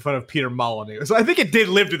making fun of Peter Molyneux. So I think it did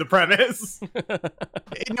live to the premise.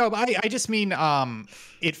 No, I just mean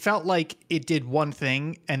it felt like it did one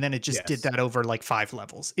thing and then it just did that over like 5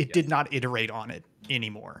 levels. It did not iterate on it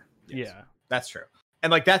anymore. Yeah, that's true. And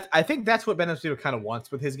like that, I think that's what Ben Esposito kind of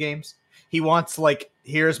wants with his games. He wants like,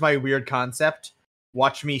 here's my weird concept.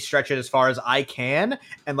 Watch me stretch it as far as I can,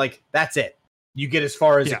 and like that's it. You get as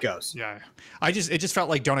far as it goes. Yeah, it just felt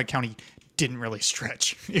like Donut County didn't really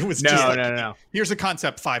stretch. It was no. Here's a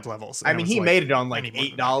concept, 5 levels. I mean, he made it on like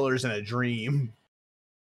 $8 in a dream,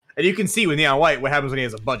 and you can see with Neon White what happens when he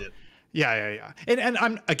has a budget. Yeah.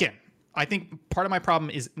 And I think part of my problem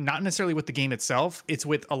is not necessarily with the game itself. It's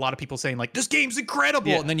with a lot of people saying like, this game's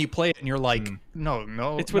incredible, and then you play it and you're like,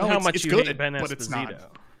 no, it's with how much it's you good, hate Ben but it's not. Esposito.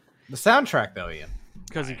 The soundtrack, though, Ian.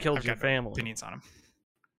 Because he killed your family. Opinions on him.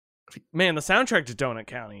 Man, the soundtrack to Donut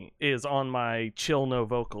County is on my Chill No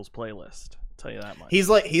Vocals playlist. I'll tell you that much. He's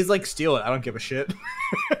like, steal it. I don't give a shit.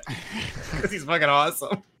 Because he's fucking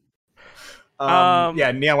awesome.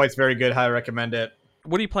 Yeah, Neon White's very good. Highly recommend it.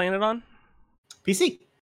 What are you playing it on? PC.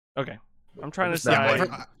 Okay. I'm trying to decide.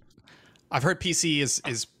 I've heard PC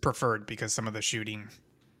is preferred because some of the shooting.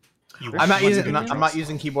 I'm not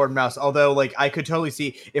using keyboard and mouse, although like I could totally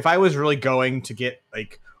see if I was really going to get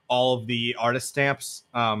like all of the artist stamps.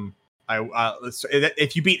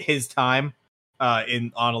 If you beat his time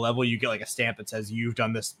on a level, you get like a stamp that says you've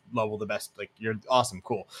done this level the best. Like you're awesome,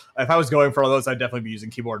 cool. If I was going for all those, I'd definitely be using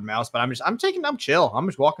keyboard and mouse. But I'm chill. I'm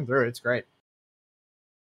just walking through it. It's great.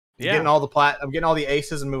 Yeah, I'm getting all the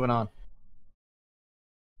aces and moving on.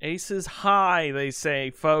 Aces high, they say,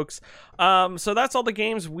 folks. So that's all the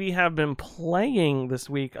games we have been playing this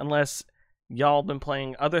week, unless y'all been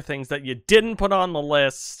playing other things that you didn't put on the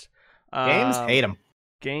list. Games hate them.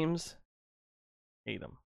 Games hate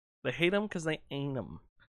them. They hate them because they ain't them.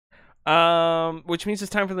 Which means it's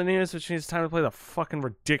time for the news, which means it's time to play the fucking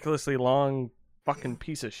ridiculously long fucking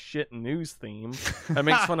piece of shit news theme that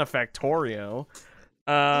makes fun of Factorio.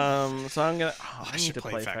 So I'm gonna. I need to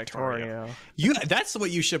play Factorio. That's what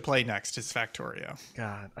you should play next. Is Factorio.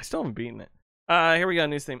 God, I still haven't beaten it. Here we go.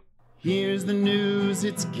 News theme. Here's the news.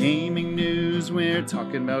 It's gaming news. We're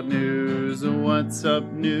talking about news. What's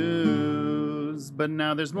up, news? But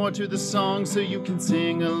now there's more to the song, so you can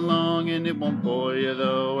sing along, and it won't bore you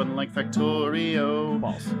though. Unlike Factorio,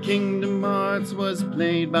 Balls. Kingdom Hearts was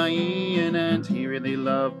played by Ian, and he really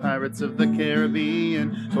loved Pirates of the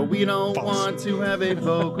Caribbean. But we don't want to have a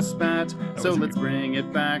vocal spat, so let's bring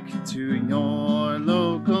it back to your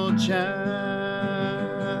local chat.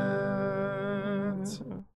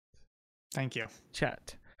 Thank you.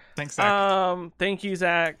 Chat. Thanks, Zach. Thank you,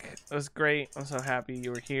 Zach. It was great. I'm so happy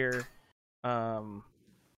you were here.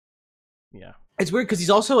 Yeah. It's weird because he's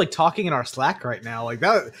also like talking in our Slack right now. Like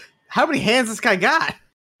that. How many hands this guy got?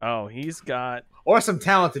 Oh, he's got or some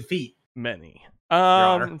talented feet. Many.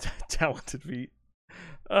 Honor. Talented feet.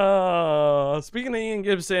 Speaking of Ian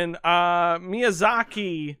Gibson,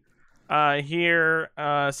 Miyazaki here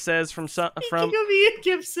says from Speaking of Ian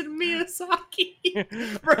Gibson,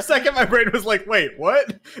 Miyazaki. For a second, my brain was like, "Wait,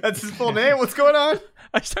 what? That's his full name? What's going on?"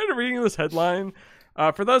 I started reading this headline.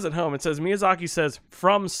 For those at home, it says Miyazaki says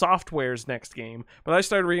from Software's next game, but I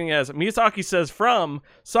started reading it as Miyazaki says from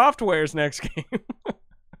Software's next game.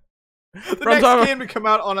 The next game to come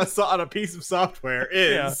out on a piece of software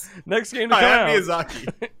is next game to come out.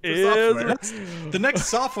 Miyazaki is the next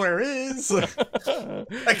software is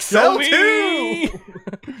Excel 2.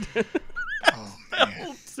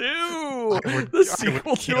 Oh, man. The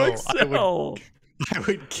sequel to Excel. I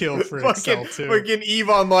would kill for Excel 2. Fucking EVE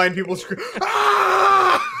Online, people scream,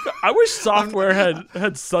 "Ah!" I wish software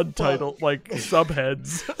had subtitle like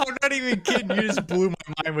subheads. I'm not even kidding. You just blew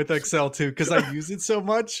my mind with Excel too, because I use it so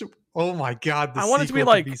much. Oh my god, the I want it to be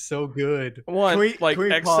sequel like could be so good. One, like can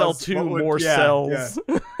we Excel pause? 2 What would- more yeah, cells.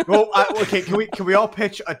 yeah. Well, okay. Can we all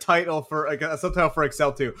pitch a title for a subtitle for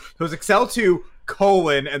Excel 2? So it's Excel 2 :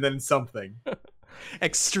 and then something.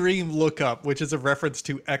 Extreme Lookup, which is a reference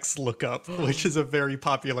to X Lookup, which is a very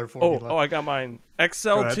popular formula. Oh, I got mine.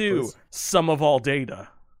 Excel Go ahead, 2, please. sum of all data.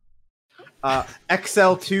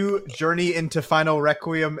 Excel 2 Journey into Final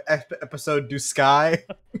Requiem episode Du Sky.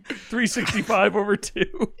 365 over 2.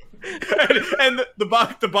 and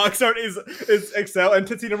the box art is Excel and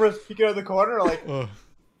Tootsie numbers peeking out of the corner like Ugh.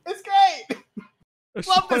 it's great.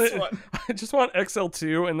 Love this one. I just want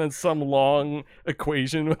XL2 and then some long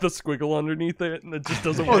equation with a squiggle underneath it, and it just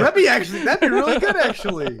doesn't Oh, work. that'd be really good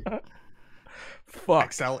actually. Fuck.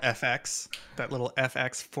 Excel FX, that little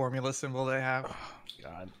FX formula symbol they have.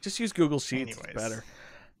 God. Just use Google Sheets. It's Anyways.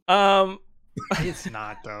 better. It's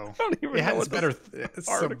not though. I don't even It know has what better, this it's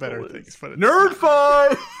some article better is. things, but it's Nerd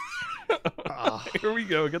fight. Ah. Here we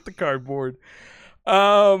go. Get the cardboard.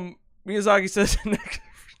 Miyazaki says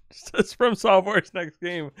says From Software's next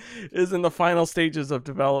game is in the final stages of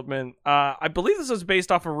development. I believe this was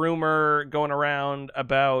based off a rumor going around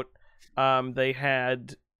about they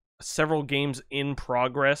had several games in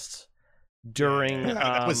progress during.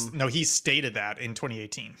 that was no. He stated that in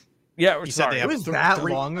 2018. Yeah, He said sorry. they It have was that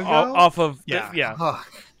three- long ago. Off of Yeah. yeah, Ugh.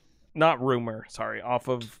 not rumor. Sorry, off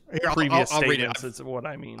of Here, I'll previous read it. statements. Is what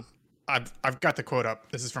I mean. I've got the quote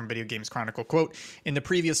up. This is from Video Games Chronicle. Quote, in the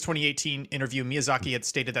previous 2018 interview, Miyazaki had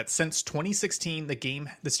stated that since 2016,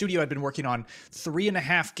 the studio had been working on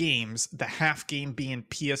 3.5 games, the half game being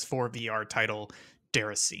PS4 VR title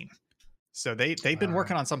Deracine. So they've been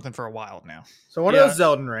working on something for a while now. So one Yeah. of those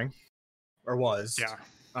Elden Ring, or was Yeah.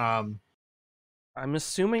 I'm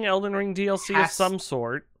assuming Elden Ring DLC of Has- some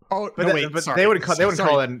sort. Oh, but, no, wait, but sorry. they wouldn't call Sorry.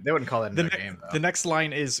 they wouldn't call that The, another ne- game though. the next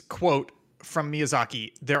line is, quote, from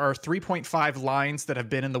Miyazaki, there are 3.5 lines that have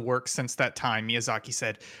been in the works since that time, Miyazaki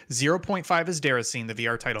said. 0.5 is Deracine, the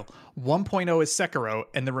VR title. 1.0 is Sekiro,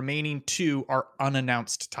 and the remaining 2 are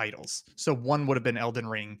unannounced titles. So one would have been Elden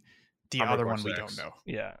Ring. The Armored other Core one we 6. don't know.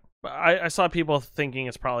 Yeah, but I saw people thinking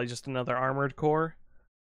it's probably just another Armored Core.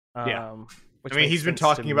 Yeah. Which I mean, makes he's been sense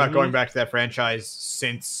to talking about me. going back to that franchise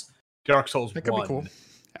since Dark Souls That could 1. be cool.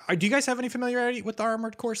 Do you guys have any familiarity with the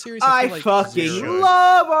Armored Core series? I feel like fucking you should.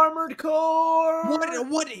 love Armored Core.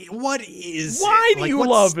 What is Why it? do Like, you what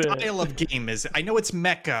love it? style of game is it? I know it's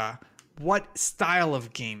mecha. What style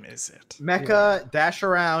of game is it? Mecha, dash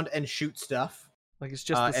around and shoot stuff, Like it's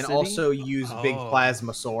just the and city? also use big Oh.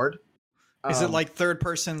 plasma sword. Is it like third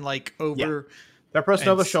person, like over? that person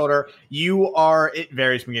and over s- shoulder? You are. It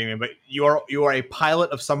varies from game to game, but you are a pilot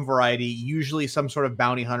of some variety, usually some sort of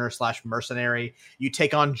bounty hunter / mercenary. You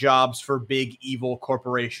take on jobs for big evil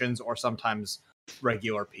corporations or sometimes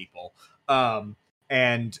regular people,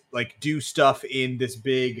 and like do stuff in this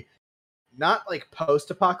big, not like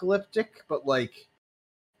post-apocalyptic, but like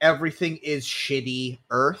everything is shitty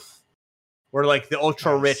Earth. Where like the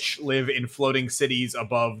ultra rich live in floating cities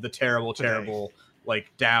above the terrible,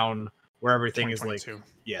 like down where everything is like 2022.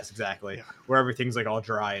 yes, exactly. Yeah. Where everything's like all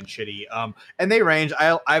dry and shitty. And they range.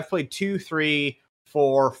 I've played 2, 3,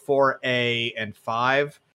 4, 4A, and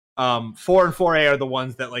 5. 4 and 4A are the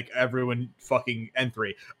ones that like everyone fucking and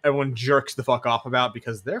 3 everyone jerks the fuck off about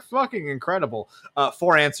because they're fucking incredible.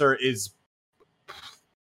 4 Answer is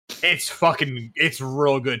it's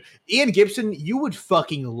real good. Ian Gibson, you would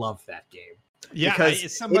fucking love that game. Yeah, Because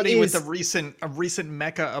it's somebody it with is- a recent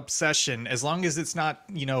mecha obsession. As long as it's not,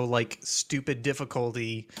 like stupid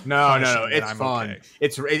difficulty. No, punishing it, it's I'm fun. okay.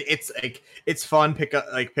 It's like it's fun. Pick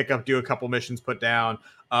up, do a couple missions, put down,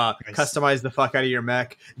 customize the fuck out of your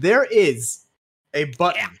mech. There is a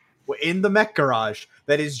button in the mech garage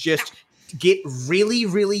that is just get really,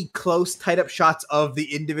 really close, tight up shots of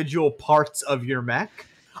the individual parts of your mech.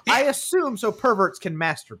 I assume so perverts can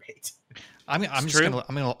masturbate. I'm It's just true. gonna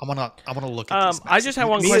I wanna look at these. I just have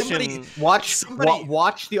one Somebody- question.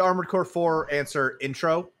 Watch the Armored Core 4 Answer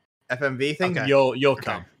intro FMV thing. Okay. You'll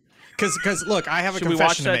come. Because look, I have a Should we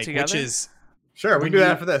watch confession to that make, together? which is Sure, we When can do that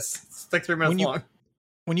you- after this. It's like 3 minutes when you- long.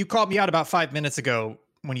 when you called me out about 5 minutes ago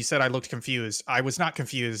when you said I looked confused. I was not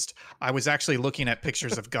confused. I was actually looking at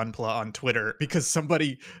pictures of Gunpla on Twitter because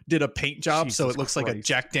somebody did a paint job, so Jesus it looks like a Christ.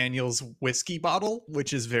 Jack Daniel's whiskey bottle,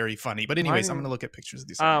 which is very funny. But anyways, I'm Mine- gonna look at pictures of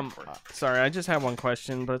these. Sorry, I just have one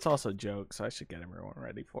question, but it's also a joke, so I should get everyone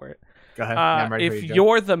ready for it. Go ahead. Yeah, I'm ready for If you, Joe.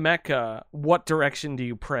 you're the mecha, what direction do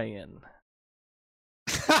you pray in?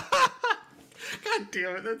 God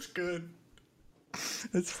damn it, that's good.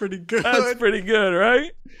 That's pretty good. That's pretty good,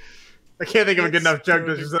 right? I can't think of a good enough joke.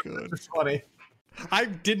 pretty That's good. just funny. I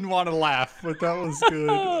didn't want to laugh, but that was good.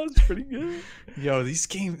 That's pretty good. Yo, these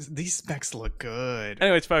specs look good.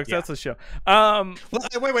 Anyways, folks, Yeah. that's the show.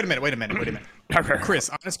 Wait a minute. Chris,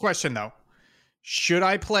 honest question though. Should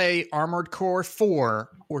I play Armored Core 4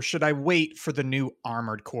 or should I wait for the new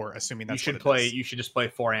Armored Core, assuming that's You should just play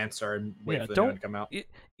 4 Answer and wait Yeah, for the new one to come out.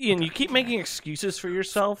 Ian, you keep making excuses for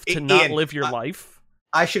yourself to Ian, not live your life.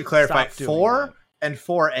 I should clarify, Stop doing 4 that. and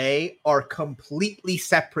 4A are completely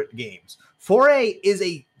separate games. 4A is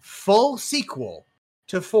a full sequel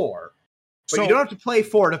to 4, but So- you don't have to play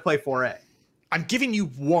 4 to play 4A. I'm giving you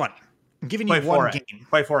one. I'm giving Play you one 4A. game.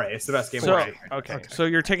 Play 4A. It's the best game. So, ever. okay, so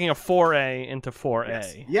you're taking a 4A into 4A.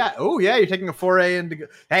 Yes. Yeah. Oh, yeah. You're taking a 4A into.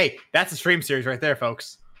 Hey, that's a stream series right there,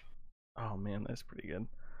 folks. Oh man, that's pretty good.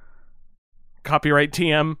 Copyright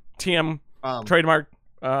TM trademark.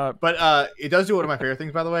 But it does do one of my favorite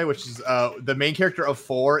things, by the way, which is the main character of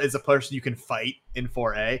 4 is a person you can fight in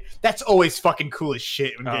 4A. That's always fucking cool as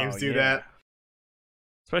shit when games do that.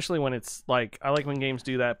 Especially when it's like, I like when games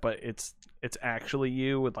do that, but it's actually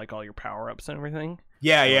you with like all your power ups and everything.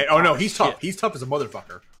 Yeah, yeah. Like, Oh no, oh, he's shit. tough. He's tough as a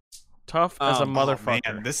motherfucker. Tough as a Oh, motherfucker.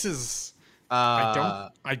 Man, this is. Uh,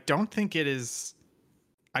 I don't think it is.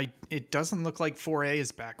 It doesn't look like 4A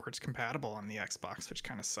is backwards compatible on the Xbox, which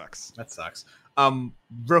kind of sucks. That sucks.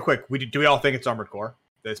 Real quick, do we all think it's Armored Core?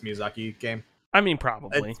 This Miyazaki game? I mean,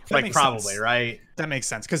 probably. It's That like makes probably, sense. right? That makes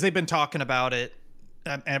sense because they've been talking about it.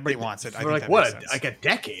 Everybody wants it. I For think like that what? makes sense. Like a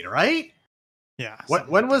decade, right? Yeah.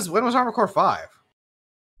 When was Armored Core 5?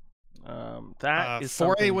 That is 4A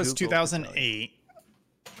something was Google can tell you. 2008.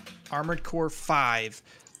 Armored Core 5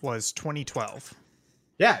 was 2012.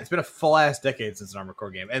 Yeah, it's been a full ass decade since an Armored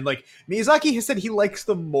Core game, and like Miyazaki has said he likes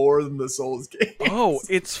them more than the Souls games. Oh,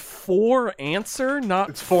 it's 4 answer, not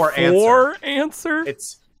It's 4 4 answer.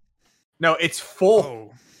 It's full.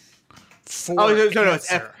 Oh. 4 Oh no,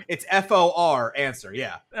 answer. it's FOR answer.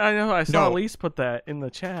 Yeah, I know. I saw No. Elise put that in the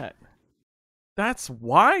chat. That's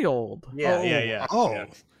wild. yeah. Oh.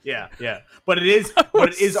 Yeah. But it is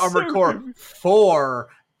was Armored so Core confused. 4A.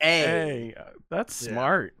 Hey, that's Yeah.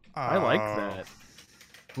 smart. I like Oh. that.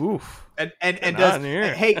 Oof. And Not does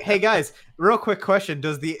near. hey guys, real quick question: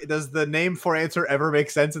 Does the name for answer ever make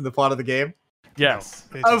sense in the plot of the game? Yes.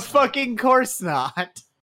 It Of just- fucking course not.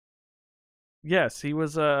 Yes, he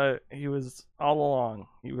was all along.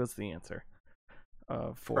 He was the answer.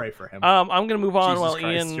 For Pray for him. I'm gonna move on Jesus while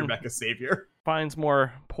Christ, Ian your Mecha savior. finds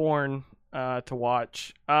more porn to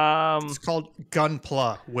watch. It's called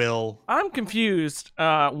Gunpla, Will. I'm confused.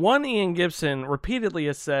 One Ian Gibson repeatedly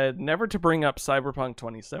has said never to bring up Cyberpunk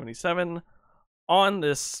 2077 on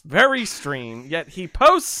this very stream, yet he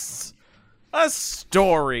posts a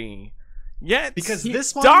story. Yet Because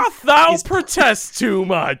this one doth thou is- protest too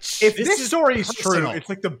much. If This this is story is true, personal. it's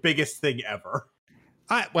like the biggest thing ever.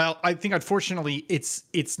 I think unfortunately it's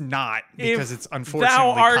not If because it's thou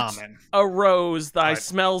unfortunately art common. a rose, thy Right.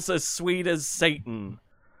 smells as sweet as Satan.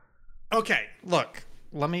 Okay, look,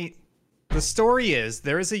 the story is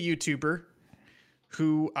there is a YouTuber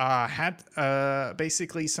who had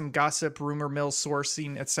basically some gossip, rumor mill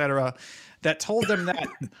sourcing, etc., that told them that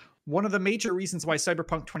one of the major reasons why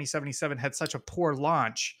Cyberpunk 2077 had such a poor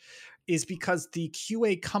launch is because the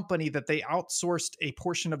QA company that they outsourced a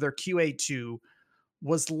portion of their QA to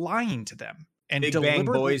was lying to them and Big Bang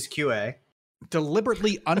Boys QA.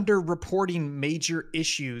 deliberately underreporting major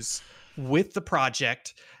issues with the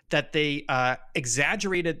project, that they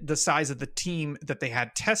exaggerated the size of the team that they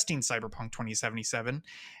had testing Cyberpunk 2077,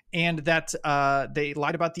 and that they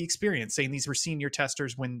lied about the experience, saying these were senior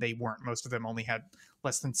testers when they weren't. Most of them only had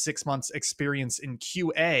less than 6 months experience in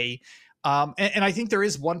QA. And I think there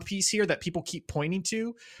is one piece here that people keep pointing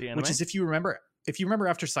to, The anime? which is if you remember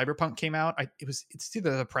after Cyberpunk came out, it's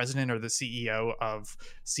either the president or the CEO of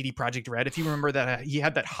CD Projekt Red. If you remember that he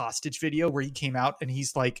had that hostage video where he came out and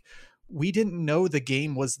he's like, we didn't know the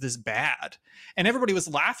game was this bad. And everybody was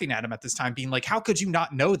laughing at him at this time, being like, how could you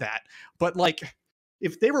not know that? But like,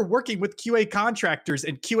 if they were working with QA contractors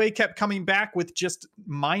and QA kept coming back with just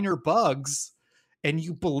minor bugs and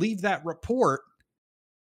you believe that report,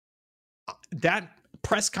 that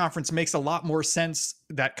press conference makes a lot more sense.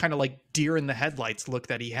 That kind of like deer in the headlights look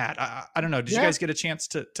that he had. I don't know. Did you Yeah. guys get a chance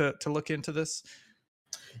to look into this?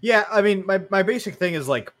 Yeah, I mean, my basic thing is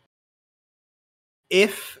like,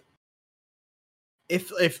 if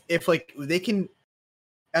like they can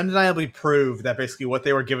undeniably prove that basically what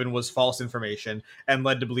they were given was false information and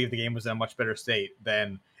led to believe the game was in a much better state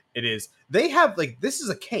than it is, they have like, this is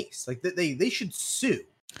a case. Like they should sue.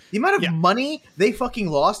 The amount of Yeah. money they fucking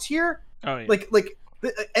lost here, Oh, yeah. like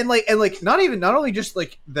And not only just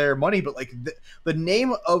like their money, but like the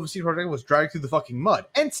name of CD Projekt Red was dragged through the fucking mud,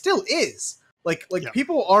 and still is.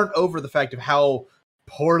 People aren't over the fact of how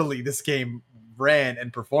poorly this game ran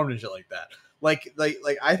and performed and shit like that. Like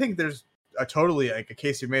I think there's a totally like a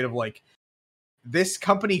case you made of like this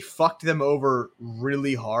company fucked them over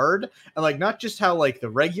really hard, and like not just how like the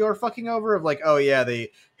regular fucking over of like, oh yeah, they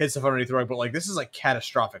hit stuff underneath the rug, but like this is like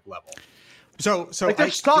catastrophic level. So like their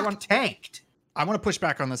stock tanked. I want to push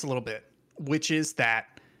back on this a little bit, which is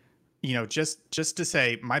that, you know, just to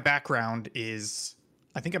say my background is,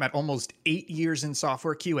 I think I'm at almost 8 years in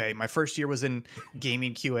software QA. My first year was in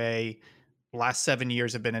gaming QA. Last 7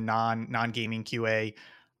 years have been in non-gaming QA.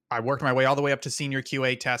 I worked my way all the way up to senior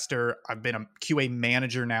QA tester. I've been a QA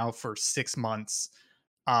manager now for 6 months.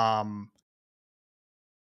 Part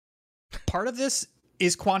of this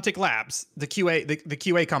is Quantic Labs, the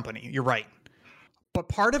QA company. You're right. But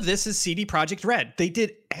part of this is CD Projekt Red. They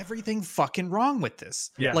did everything fucking wrong with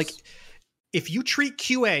this. Yes. Like, if you treat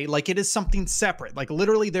QA like it is something separate, like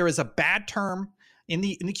literally there is a bad term in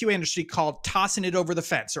the QA industry called tossing it over the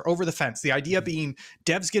fence or over the fence. The idea being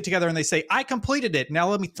devs get together and they say, I completed it. Now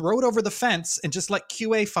let me throw it over the fence and just let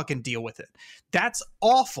QA fucking deal with it. That's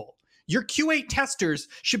awful. Your QA testers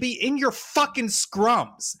should be in your fucking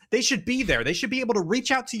scrums. They should be there. They should be able to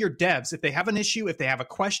reach out to your devs if they have an issue, if they have a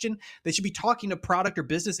question. They should be talking to product or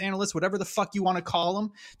business analysts, whatever the fuck you want to call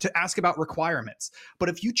them, to ask about requirements. But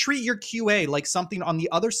if you treat your QA like something on the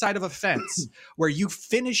other side of a fence where you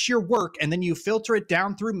finish your work and then you filter it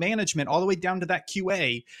down through management all the way down to that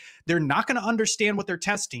QA, they're not going to understand what they're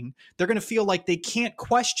testing. They're going to feel like they can't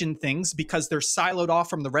question things because they're siloed off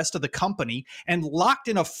from the rest of the company and locked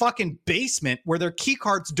in a fucking basement where their key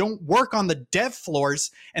cards don't work on the dev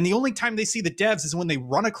floors. And the only time they see the devs is when they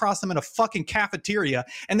run across them in a fucking cafeteria,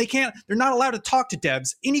 and they're not allowed to talk to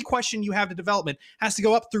devs. Any question you have to development has to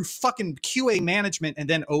go up through fucking QA management and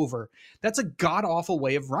then over. That's a god awful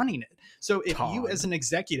way of running it. So if you as an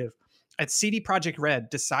executive at CD Projekt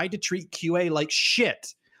Red decide to treat QA like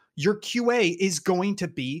shit, your QA is going to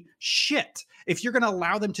be shit. If you're going to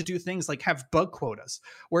allow them to do things like have bug quotas,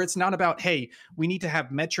 where it's not about, hey, we need to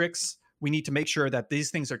have metrics, we need to make sure that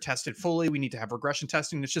these things are tested fully, we need to have regression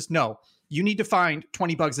testing. It's just, no, you need to find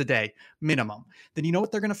 20 bugs a day minimum. Then you know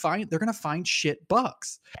what they're going to find? They're going to find shit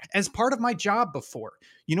bugs. As part of my job before,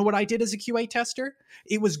 you know what I did as a QA tester?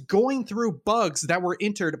 It was going through bugs that were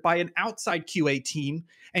entered by an outside QA team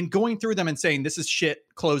and going through them and saying, this is shit,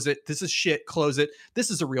 close it. This is shit, close it. This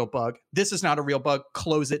is a real bug. This is not a real bug,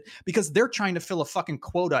 close it. Because they're trying to fill a fucking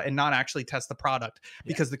quota and not actually test the product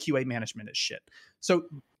because the QA management is shit. So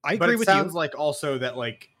I agree with you. But it sounds like also that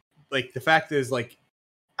like the fact is like,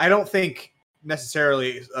 I don't think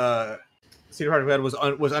necessarily CD Projekt Red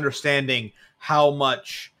was understanding how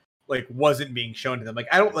much like wasn't being shown to them. Like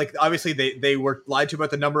I don't like obviously they were lied to about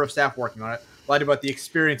the number of staff working on it, lied about the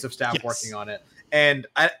experience of staff working on it. And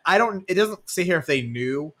I don't, it doesn't say here if they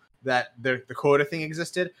knew that the quota thing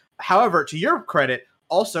existed. However, to your credit,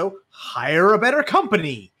 also hire a better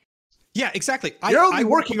company. Yeah, exactly. You're only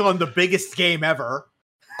working on the biggest game ever.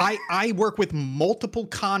 I work with multiple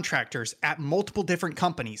contractors at multiple different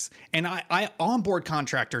companies, and I onboard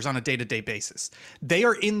contractors on a day-to-day basis. They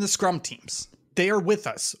are in the Scrum teams. They are with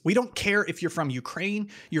us. We don't care if you're from Ukraine,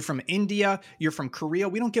 you're from India, you're from Korea.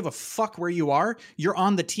 We don't give a fuck where you are. You're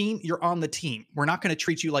on the team. You're on the team. We're not going to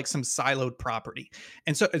treat you like some siloed property.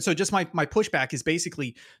 And so just my pushback is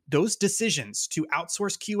basically those decisions to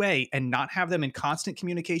outsource QA and not have them in constant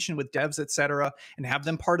communication with devs, et cetera, and have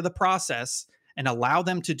them part of the process and allow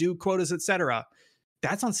them to do quotas, et cetera.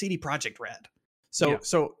 That's on CD Projekt Red. So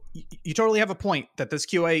you totally have a point that this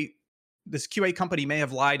QA company may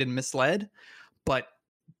have lied and misled, but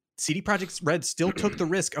CD Projekt Red still took the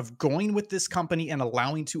risk of going with this company and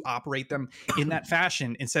allowing to operate them in that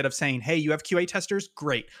fashion instead of saying, hey, you have QA testers?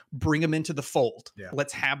 Great. Bring them into the fold. Yeah.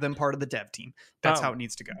 Let's have them part of the dev team. That's how it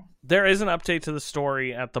needs to go. There is an update to the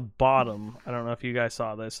story at the bottom. I don't know if you guys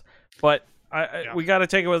saw this, but we got to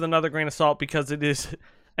take it with another grain of salt because it is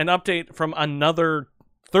an update from another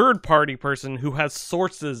third-party person who has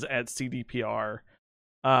sources at CDPR.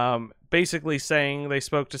 Basically saying they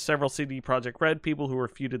spoke to several CD Projekt Red people who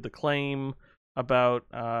refuted the claim about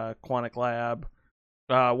Quantic Lab.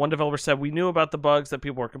 One developer said, we knew about the bugs that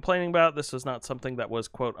people were complaining about. This was not something that was,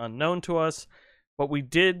 quote, unknown to us, but we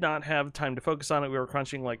did not have time to focus on it. We were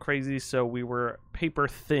crunching like crazy, so we were paper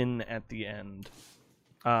thin at the end.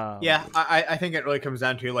 I think it really comes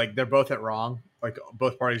down to, like, they're both at wrong. Like,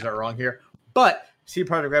 both parties are wrong here. But CD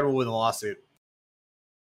Projekt Red will win the lawsuit.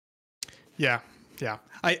 Yeah.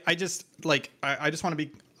 I just want to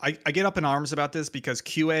be, I get up in arms about this because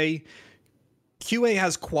QA QA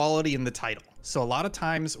has quality in the title. So a lot of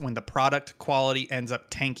times when the product quality ends up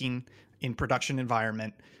tanking in production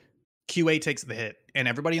environment, QA takes the hit, and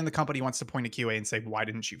everybody in the company wants to point to QA and say, why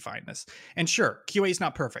didn't you find this? And sure, QA is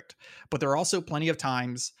not perfect, but there are also plenty of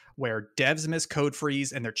times where devs miss code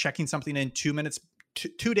freeze and they're checking something in 2 minutes,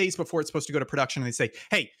 2 days before it's supposed to go to production, and they say,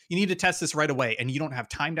 hey, you need to test this right away. And you don't have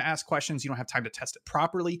time to ask questions. You don't have time to test it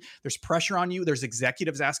properly. There's pressure on you. There's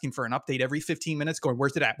executives asking for an update every 15 minutes going,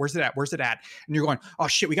 where's it at? Where's it at? Where's it at? And you're going, oh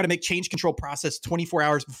shit, we got to make change control process 24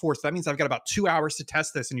 hours before. So that means I've got about 2 hours to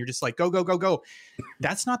test this. And you're just like, go, go, go, go.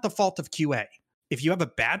 That's not the fault of QA. If you have a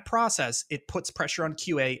bad process, it puts pressure on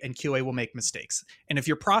QA, and QA will make mistakes. And if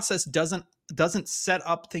your process doesn't set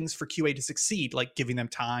up things for QA to succeed, like giving them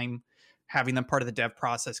time, having them part of the dev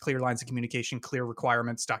process, clear lines of communication, clear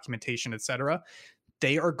requirements, documentation, etc.,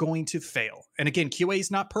 they are going to fail. And again, QA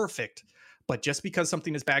is not perfect, but just because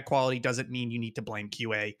something is bad quality doesn't mean you need to blame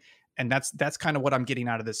QA. And that's kind of what I'm getting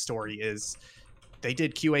out of this story is they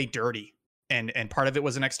did QA dirty. And part of it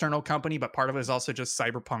was an external company, but part of it is also just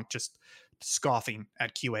Cyberpunk just scoffing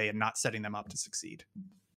at QA and not setting them up to succeed.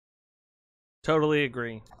 Totally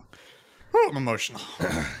agree. I'm emotional.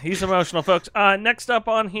 He's emotional, folks. Next up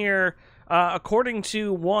on here, according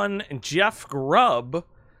to one Jeff Grubb,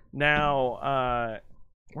 now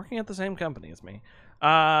working at the same company as me,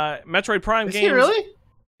 Metroid Prime Is Games. he really?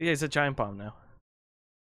 Yeah, he's at Giant Bomb now.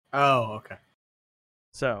 Oh, okay.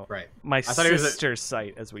 So, Right. my thought he was sister's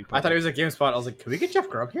site, as we put I thought it. he was at GameSpot. I was like, can we get Jeff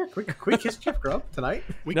Grubb here? Can we kiss Jeff Grubb tonight?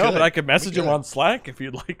 No, but I could message him on Slack if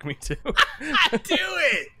you'd like me to. Do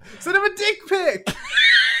it! Send him a dick pic!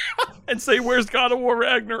 And say, where's God of War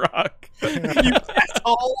Ragnarok? You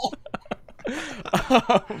asshole!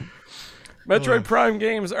 Metroid Prime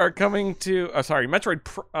games are coming to... Oh, sorry.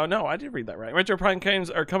 no, I did read that right. Metroid Prime games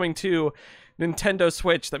are coming to Nintendo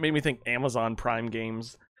Switch. That made me think Amazon Prime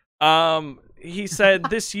games. He said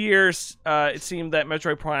this year, it seemed that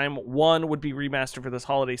Metroid Prime 1 would be remastered for this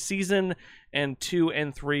holiday season, and 2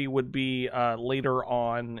 and 3 would be later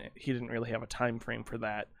on. He didn't really have a time frame for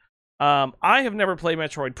that. I have never played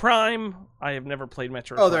Metroid Prime. I have never played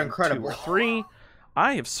Metroid Prime they're incredible. 2 or 3.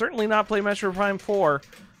 I have certainly not played Metroid Prime 4.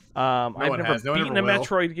 I've never beaten a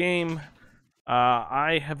Metroid game.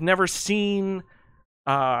 I have never seen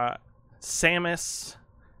Samus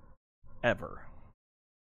ever.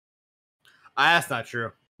 That's not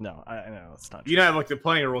true. No, I know it's not true. You and I have looked at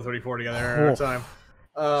plenty of Rule 34 together in our time.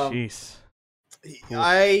 Jeez.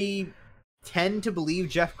 I tend to believe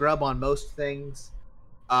Jeff Grubb on most things.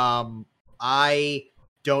 I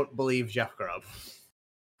don't believe Jeff Grubb.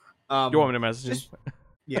 You want me to message him?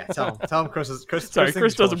 Yeah, tell him Chris is Chris. Sorry,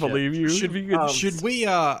 Chris doesn't bullshit. believe you. Should we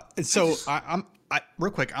so I'm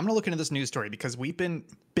real quick, I'm gonna look into this news story because we've been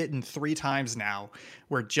bitten 3 times now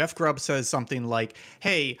where Jeff Grubb says something like,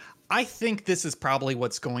 hey, I think this is probably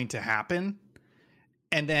what's going to happen.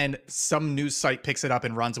 And then some news site picks it up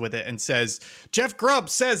and runs with it and says, Jeff Grubb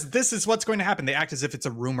says this is what's going to happen. They act as if it's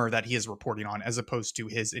a rumor that he is reporting on as opposed to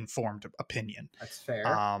his informed opinion. That's fair.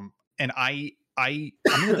 And I'm going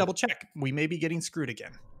to double check. We may be getting screwed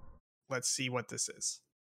again. Let's see what this is.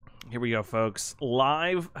 Here we go, folks.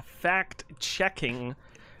 Live fact checking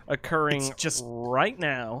occurring right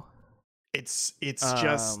now. It's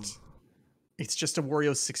just a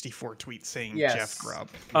Wario 64 tweet saying Yes. Jeff Grubb.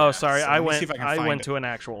 Oh, sorry. So I let me see if went. can I find went it. to an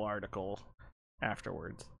actual article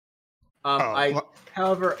afterwards.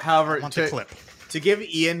 However, I want the clip. to give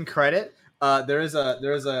Ian credit, there is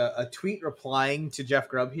a tweet replying to Jeff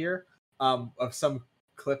Grubb here of some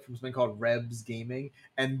clip from something called Rebs Gaming,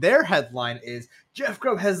 and their headline is Jeff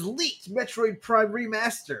Grubb has leaked Metroid Prime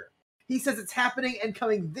Remaster. He says it's happening and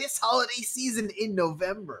coming this holiday season in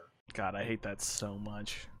November. God, I hate that so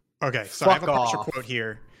much. Okay, so I have a Fuck partial off. quote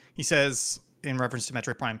here. He says, in reference to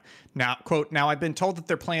Metroid Prime, now, quote, now I've been told that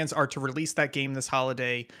their plans are to release that game this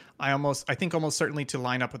holiday. I think almost certainly to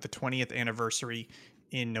line up with the 20th anniversary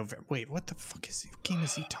in November. Wait, what the fuck what game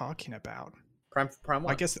is he talking about? Prime 1.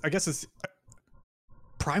 I guess it's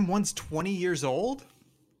Prime 1's 20 years old?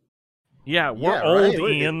 Yeah, we're Yeah, old,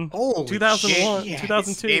 right. Ian. Holy 2001, shit.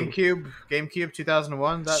 2002. GameCube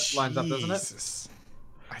 2001. That lines up, doesn't it? Jesus.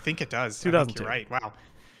 I think it does. 2002. You're right. Wow.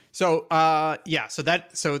 So,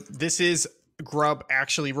 so this is Grubb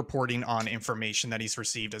actually reporting on information that he's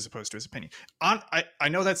received as opposed to his opinion. I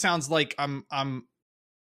know that sounds like I'm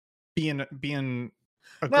being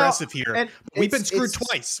aggressive here. and But we've been it's- screwed it's-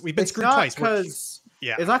 twice. We've been It's screwed not twice. because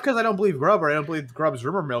Yeah. it's not because I don't believe Grubb or I don't believe Grubb's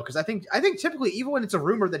rumor mill. Because I think typically even when it's a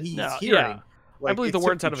rumor that he's hearing, I believe the it's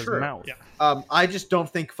words out of typically his true. mouth. Yeah. I just don't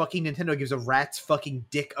think fucking Nintendo gives a rat's fucking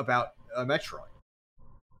dick about Metroid.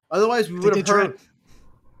 Otherwise, we They would have did heard.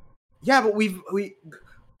 Yeah, but we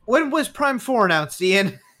When was Prime 4 announced,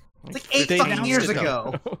 Ian? It's like 8 They fucking announced years it,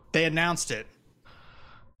 ago. They announced it.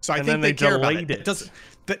 So I And think then they they care about delayed it.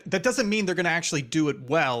 it. That doesn't mean they're going to actually do it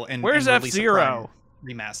well and Where's and release a F-Zero?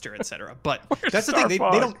 Prime remaster, etc. But Where's that's the Star thing.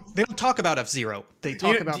 Fox? They don't talk about F-Zero. They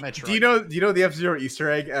talk about Metroid. Do you know the F-Zero Easter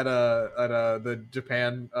egg at the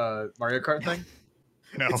Japan Mario Kart thing?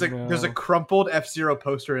 No. It's like No. there's a crumpled F-Zero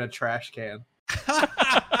poster in a trash can.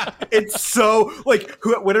 It's so like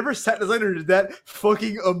whatever set designer did that,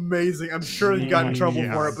 fucking amazing. I'm sure he got in trouble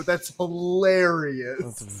for it, but that's hilarious.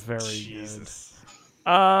 That's very Jesus.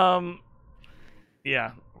 good.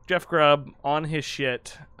 Yeah, Jeff Grubb on his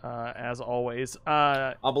shit as always.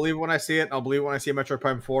 I'll believe it when I see it. I'll believe it when I see Metroid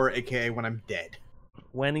Prime 4, aka when I'm dead.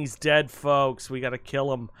 When he's dead, folks, we gotta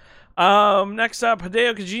kill him. Next up,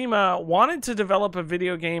 Hideo Kojima wanted to develop a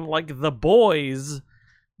video game like The Boys,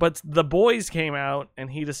 but The Boys came out and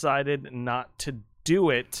he decided not to do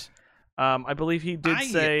it. I believe he did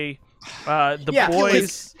say The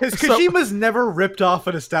Boys. Because Kojima's never ripped off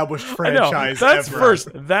an established I know, franchise. that's ever. first.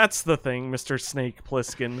 That's the thing, Mr. Snake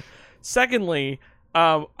Plissken. Secondly,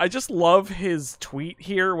 I just love his tweet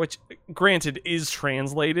here, which, granted, is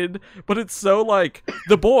translated, but it's so like,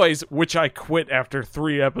 The Boys, which I quit after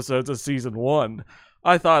 3 episodes of season 1.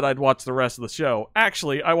 I thought I'd watch the rest of the show.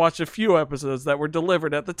 Actually, I watched a few episodes that were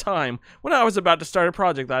delivered at the time when I was about to start a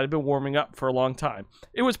project that I had been warming up for a long time.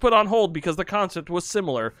 It was put on hold because the concept was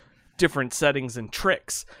similar. Different settings and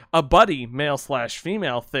tricks. A buddy,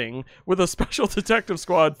 male/female thing, with a special detective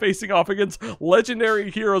squad facing off against legendary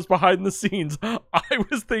heroes behind the scenes. I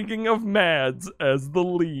was thinking of Mads as the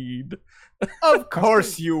lead. Of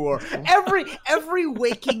course you were. Every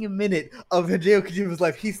waking minute of Hideo Kojima's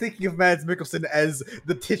life, he's thinking of Mads Mikkelsen as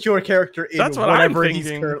the titular character in That's what I'm whatever he's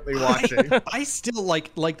thinking. currently watching. I still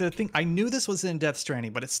like the thing. I knew this was in Death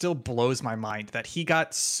Stranding, but it still blows my mind that he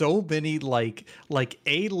got so many like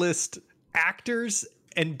A-list actors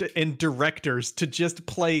and directors to just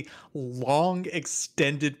play long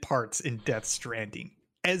extended parts in Death Stranding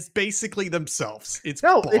as basically themselves. It's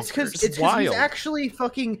No, bonkers. it's because he's wild. actually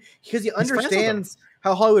fucking because he friends with them. understands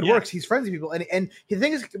how Hollywood Yeah. works. He's friends with people, and the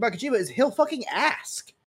thing is about Kojima is he'll fucking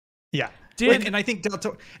ask. Yeah. Did- And I think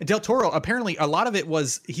Del Toro, apparently a lot of it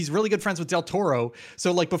was he's really good friends with Del Toro.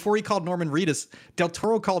 So like before he called Norman Reedus, Del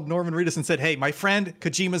Toro called Norman Reedus and said, "Hey, my friend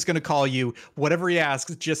Kojima's going to call you. Whatever he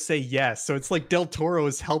asks, just say yes." So it's like Del Toro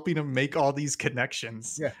is helping him make all these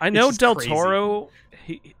connections. Yeah. I know just Del crazy. Toro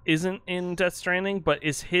he isn't in Death Stranding, but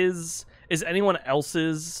is anyone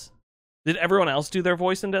else's? Did everyone else do their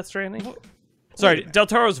voice in Death Stranding? Sorry, Del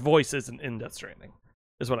Toro's voice isn't in Death Stranding,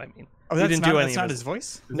 is what I mean. Oh, He that's didn't not, do that's any not of his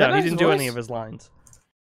voice? No, not he his didn't do any voice? of his lines.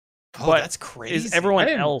 Oh, But that's crazy. Is everyone I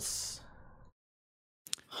didn't- else?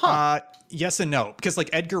 Yes and no, because like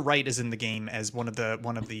Edgar Wright is in the game as one of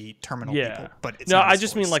the terminal Yeah. people, but it's No, not I his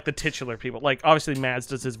just voice. mean like the titular people. Like obviously Mads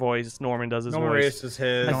does his voice, Norman does his Norman voice. Reedus is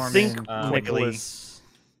his. I Norman, think Quigley. Nicholas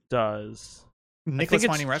does. Nicholas it's-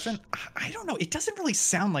 Winding Refn. I don't know. It doesn't really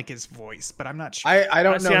sound like his voice, but I'm not sure. I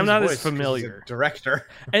don't See, know. I'm his not as voice 'cause he's a familiar. director.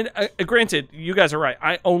 And granted, you guys are right.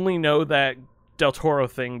 I only know that Del Toro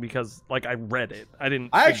thing because like I read it. I didn't.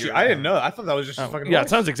 I figure it didn't out. know that. I thought that was just his Oh, fucking yeah, voice. it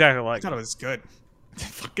sounds exactly I like. thought it was good.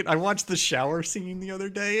 I watched the shower scene the other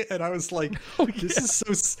day, and I was like, "This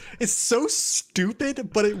is it's so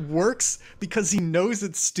stupid, but it works because he knows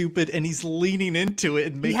it's stupid, and he's leaning into it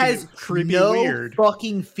and He making has it creepy no weird."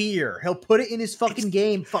 fucking fear. He'll put it in his fucking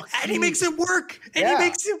game. Fuck. And he makes it work. And Yeah. he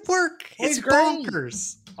makes it work. Well, It's he's great.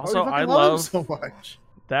 bonkers. Also, I him love so much.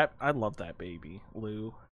 that. I love that baby,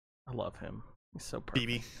 Lou. I love him. He's so perfect.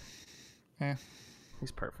 BB. Yeah.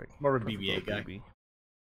 He's perfect. More of a Perfect BB-8 little guy. baby.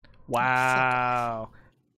 Wow.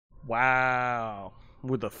 Wow.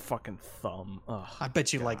 With a fucking thumb. Ugh. I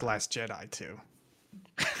bet you like Last Jedi too.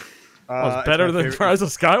 Well, it's It's better my than favorite- Rise of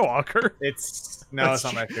Skywalker. It's not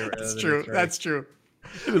my favorite. That's of the true. new trilogy. That's true.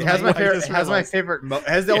 It has my I favorite. just It has my realized. favorite. It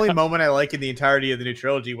has the only moment I like in the entirety of the new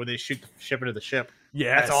trilogy when they shoot the ship into the ship.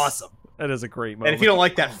 Yes. That's awesome. That is a great moment. And if you don't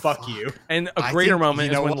like that, fuck you. And a I greater think- moment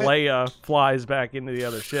you is know when what? Leia flies back into the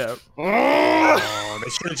other ship. Oh, they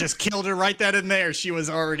should have just killed her right then and there. She was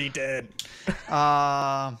already dead.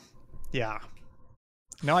 Yeah.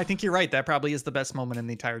 No, I think you're right. That probably is the best moment in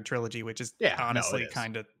the entire trilogy, which is Yeah, no, honestly it is.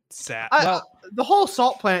 kind of sad. The whole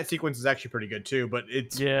Salt Planet sequence is actually pretty good too, but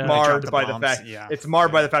it's Yeah. They marred dropped the by bombs, the fact. yeah. It's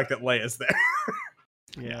marred by the fact that Leia's there.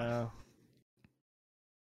 Yeah.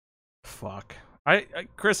 Fuck.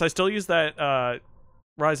 Chris, I still use that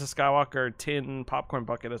Rise of Skywalker tin popcorn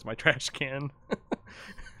bucket as my trash can.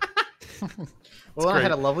 Well, I great.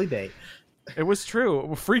 had a lovely day. It was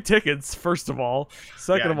true. Free tickets, first of all.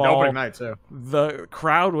 Second of no all, opening night too. the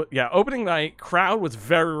crowd, opening night crowd was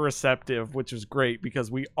very receptive, which was great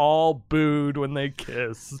because we all booed when they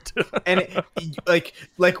kissed. And like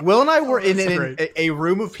Will and I were in great. a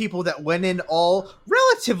room of people that went in all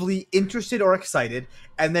relatively interested or excited,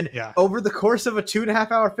 and then over the course of a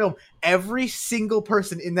 2.5-hour film, every single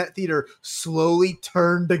person in that theater slowly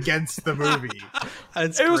turned against the movie.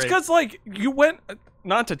 It was because like you went,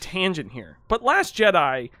 not to tangent here, but Last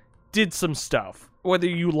Jedi did some stuff. Whether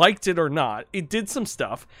you liked it or not, it did some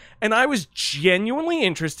stuff, and I was genuinely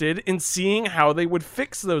interested in seeing how they would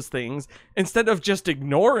fix those things instead of just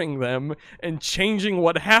ignoring them and changing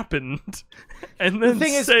what happened, and then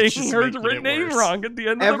saying her name wrong at the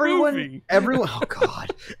end of the movie. Everyone, oh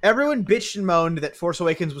god, everyone bitched and moaned that Force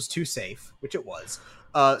Awakens was too safe, which it was.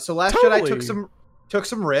 So Last Jedi took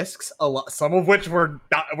some risks, some of which were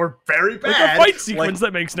very bad. Like a fight sequence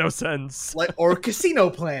that makes no sense, or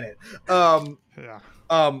Casino Planet.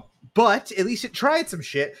 But at least it tried some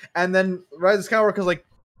shit. And then Rise of Skywalker was like,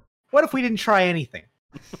 what if we didn't try anything?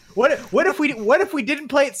 What if we didn't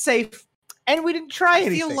play it safe and we didn't try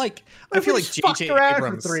anything? I feel like J.J.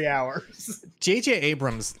 Abrams for 3 hours. J.J.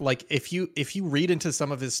 Abrams, like if you read into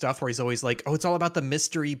some of his stuff where he's always like, oh, it's all about the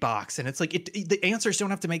mystery box, and it's like the answers don't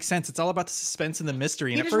have to make sense. It's all about the suspense and the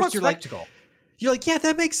mystery. And at first you're like, yeah,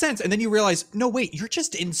 that makes sense. And then you realize, no, wait, you're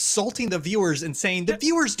just insulting the viewers and saying the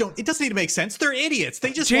viewers don't. It doesn't need to make sense. They're idiots.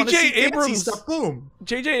 They just want to see fancy stuff. Boom.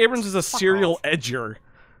 J.J. Abrams is a serial edger.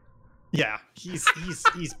 Yeah, he's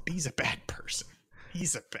a bad person.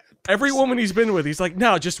 He's a bad person. Every woman he's been with, he's like,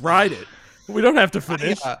 no, just ride it. We don't have to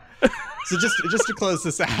finish. So just to close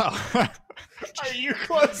this out. Are you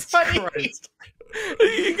close, honey?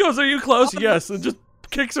 He goes, are you close? Yes. And just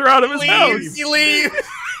kicks her out of his house. He leaves.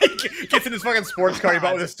 Gets in his fucking sports car he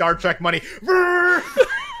bought with his Star Trek money.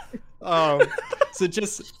 So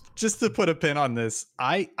just to put a pin on this,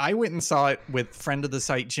 I went and saw it with friend of the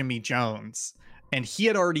site Jimmy Jones, and he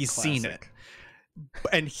had already seen it,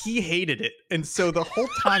 and he hated it. And so the whole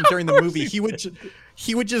time during the movie, he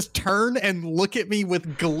would just turn and look at me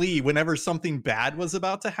with glee whenever something bad was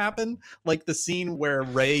about to happen, like the scene where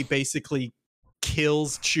Rey basically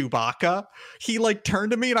kills Chewbacca. He like turned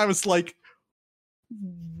to me, and I was like,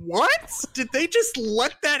 what? Did they just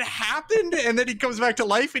let that happen? And then he comes back to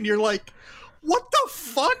life, and you're like, what the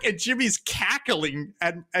fuck? And Jimmy's cackling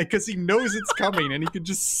and because he knows it's coming, and he can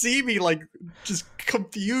just see me like just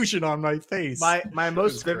confusion on my face. My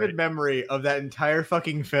most vivid memory of that entire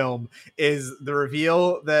fucking film is the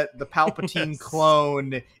reveal that the Palpatine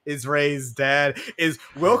clone is Rey's dad. Is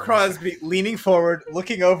Will Crosby leaning forward,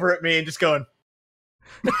 looking over at me, and just going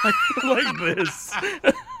like this.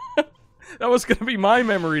 That was going to be my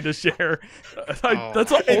memory to share. That's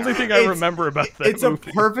the only thing I remember about that It's movie.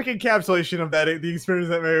 a perfect encapsulation of the experience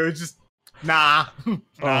that movie. It was just, nah.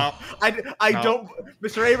 I don't,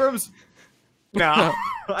 Mr. Abrams, nah.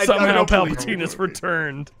 Somehow Palpatine has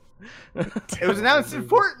returned. It was announced in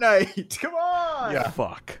Fortnite. Come on. Yeah.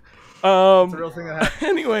 Fuck. It's a real thing that happened.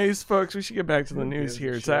 Anyways, folks, we should get back to the news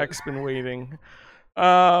here. Zach's been waiting.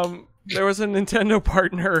 There was a Nintendo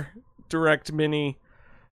partner Direct Mini.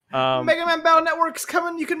 Mega Man Battle Network's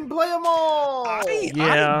coming. You can play them all.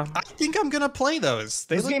 I think I'm gonna play those.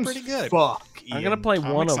 They look pretty good. Fuck, I'm gonna play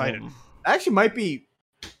one of them. Actually, might be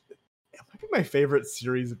my favorite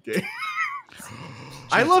series of games.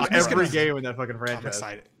 I love every game in that fucking franchise. I'm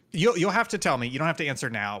excited. You'll have to tell me. You don't have to answer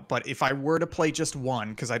now. But if I were to play just one,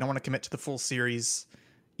 because I don't want to commit to the full series,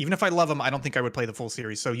 even if I love them, I don't think I would play the full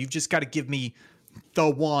series. So you've just got to give me the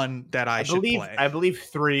one that I should play. I believe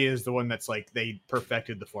 3 is the one that's like they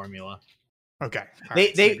perfected the formula. Okay.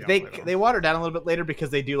 They water down a little bit later because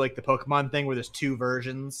they do like the Pokemon thing where there's 2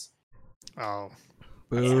 versions. Oh.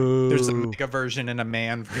 There's a Mega version and a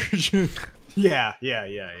man version. Yeah.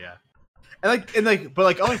 And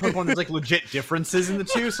but only Pokemon there's like legit differences in the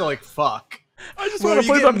 2, so like fuck. I just want to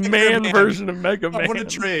play the man version of Mega Man. I want to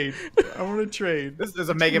trade. There's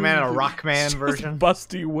a Mega Man and a Rock Man version.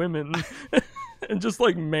 Busty women. And just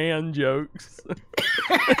like man jokes.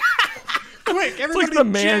 Quick, it's like the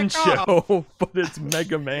man show, but it's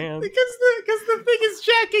Mega Man. Because the thing is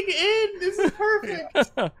jacking in. This is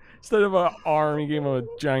perfect. Instead of an arm, he gave him a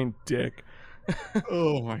giant dick.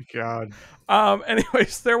 Oh my god.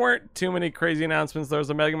 Anyways, there weren't too many crazy announcements. There was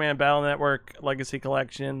a Mega Man Battle Network Legacy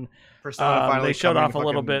Collection. They showed off a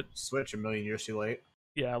little bit. Switch a million years too late.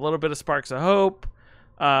 Yeah, a little bit of Sparks of Hope.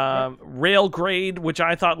 Railgrade, which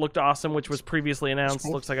I thought looked awesome, which was previously announced.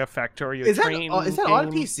 Looks like a Factorio train. Is that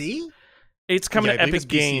on PC? It's coming to Epic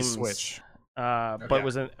Games. Switch. But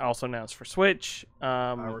was also announced for Switch.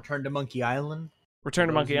 Return to Monkey Island. Return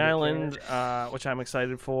to those Monkey who don't Island, which I'm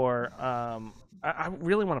excited for. I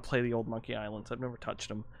really want to play the old Monkey Islands. I've never touched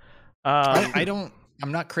them. I don't.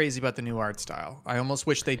 I'm not crazy about the new art style. I almost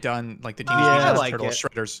wish they'd done like the Teenage I Mutant Ninja like Turtles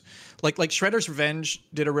it. Shredder's. Like Shredder's Revenge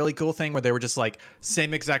did a really cool thing where they were just like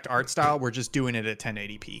same exact art style. We're just doing it at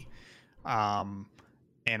 1080p.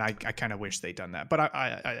 And I kind of wish they'd done that. But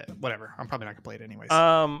I whatever. I'm probably not gonna play it anyways.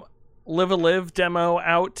 Live a Live demo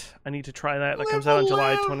out. I need to try that. That comes out on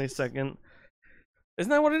July 22nd. Isn't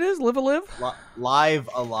that what it is? Live a Live? Live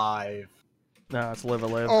Alive. No, it's Live a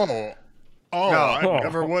Live. Oh, No. I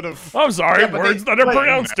never would have. I'm sorry, Yeah, but words they- that are but-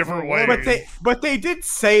 pronounced different ways. But they did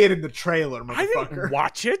say it in the trailer, I motherfucker. didn't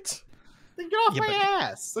watch it. Then get off Yeah, my but-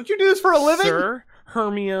 ass. Don't you do this for a living? Sir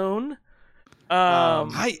Hermione.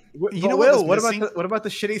 You You know Will, what was what missing? about the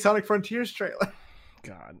shitty Sonic Frontiers trailer?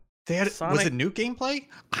 God. They had, was Sonic- it new gameplay?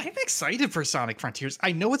 I'm excited for Sonic Frontiers.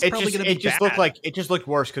 I know it's It probably just, going to it be just bad. looked like it just looked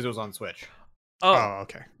worse because it was on Switch. Oh,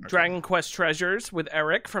 Okay. Dragon Quest Treasures with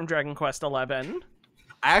Eric from Dragon Quest 11.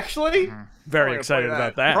 Actually, Very gonna excited play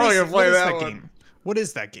about that. that. Probably gonna play What is that that one. game? What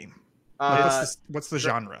is that game? Like, what's the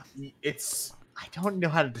genre? It's I don't know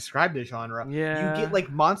how to describe the genre. Yeah. You get like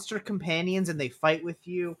monster companions and they fight with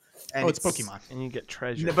you. And It's Pokemon. And you get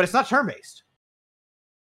treasure. But it's not turn based.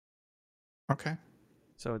 Okay.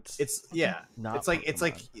 So it's It's yeah. not It's like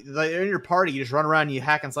Pokemon. in your party. You just run around, and you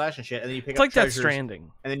hack and slash and shit, and then you pick It's up like Death treasures,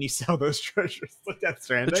 Stranding. and then you sell those treasures. Like Death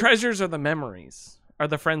Stranding. The treasures are the memories, are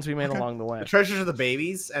the friends we made Okay. along the way. The treasures are the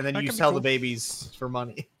babies, and then That you could be sell cool. the babies for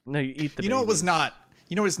money. No, you eat the You know what was babies. not?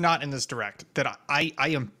 You know what is not in this direct that I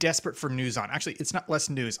am desperate for news on. Actually, it's not less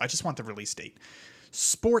news. I just want the release date.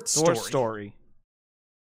 Sports Your Story. story.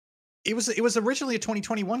 It was originally a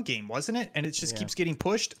 2021 game, wasn't it? And it just Yeah. keeps getting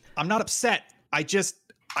pushed. I'm not upset.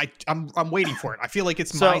 I'm waiting for it. I feel like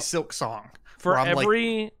it's So, my Silk Song. For where I'm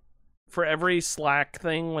like, every Slack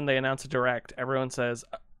thing when they announce a direct, everyone says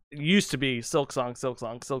it used to be Silk Song, Silk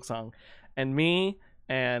Song, Silk Song, and me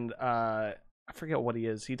and I forget what he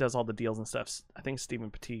is. He does all the deals and stuff. I think Stephen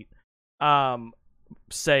Petit.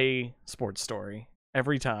 Say Sports Story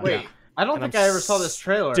every time. Wait, I don't And think I'm I ever saw this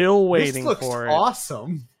trailer. Still This waiting looks for it.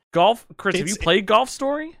 awesome. Golf, Chris, have It's- you played Golf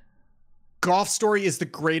Story? Golf Story is the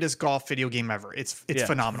greatest golf video game ever. It's Yeah,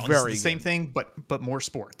 phenomenal. very It's the same good. thing, but more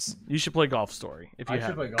sports. You should play Golf Story if you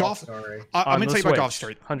have. Golf- Story. I'm gonna tell you about Golf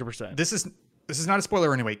Story. 100%. This is not a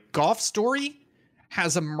spoiler anyway. Golf Story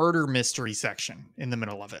has a murder mystery section in the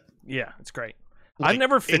middle of it. Yeah, it's great. Like, I've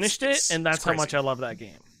never it's- finished it's- it, and that's it's how much crazy. I love that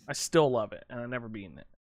game. I still love it, and I've never beaten it.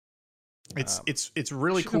 It's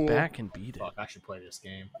really Should cool. go back and beat it. Fuck, I should play this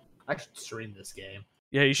game. I should stream this game.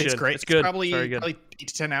 Yeah, you should. It's great. It's good. Probably Very good. probably 8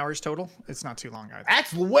 to 10 hours total. It's not too long either.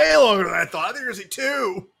 That's way longer than I thought. I think there's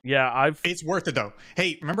 2. Yeah, It's worth it though.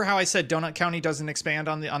 Hey, remember how I said Donut County doesn't expand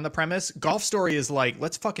on the premise? Golf Story is like,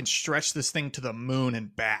 let's fucking stretch this thing to the moon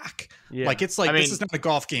and back. Yeah. Like it's like I this mean- is not a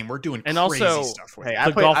golf game. We're doing And crazy also- stuff with Hey, it. I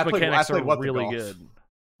the played- golf I played- mechanics I played are What the really Golf. good.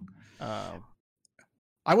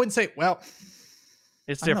 I wouldn't say. Well,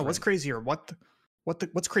 It's I don't know different. what's crazier.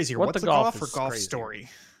 What's crazier? What What's the the Golf golf or is Golf crazier. Story?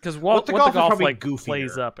 Because What what the the Golf golf, is probably like goofier.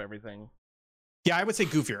 plays up everything. Yeah, I would say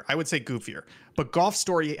goofier. But Golf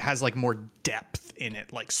Story has like more depth in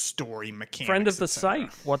it, like story mechanics. Friend of the etc.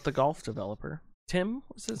 site, what the golf developer, Tim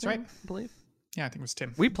was his That's name, right. I believe. Yeah, I think it was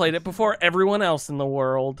Tim. We played it before everyone else in the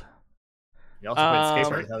world. You also played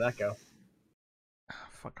Um, Skateboard. How'd that go?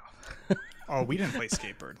 Fuck off. Oh, we didn't play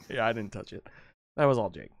Skateboard. Yeah, I didn't touch it. That was all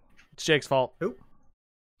Jake. It's Jake's fault. Who?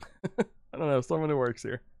 I don't know. Someone who works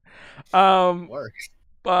here. But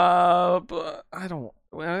I don't.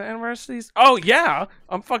 Anniversaries? Oh yeah,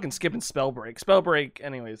 I'm fucking skipping Spellbreak. Spellbreak,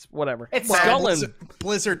 anyways, whatever. It's Skull sad.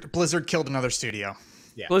 and Blizzard killed another studio.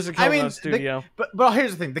 Yeah. Blizzard I killed mean, the studio. But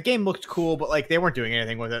here's the thing: the game looked cool, but like they weren't doing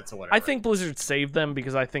anything with it, so whatever. I think Blizzard saved them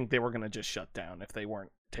because I think they were gonna just shut down if they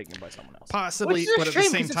weren't taken by someone else. Possibly, Which is but a at the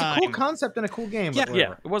shame, same 'cause time, it's a cool concept and a cool game. Yeah, but Yeah,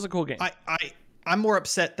 whatever. it was a cool game. I'm more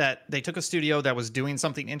upset that they took a studio that was doing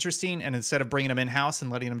something interesting, and instead of bringing them in house and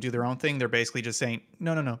letting them do their own thing, they're basically just saying,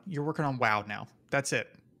 no, you're working on WoW now. That's it.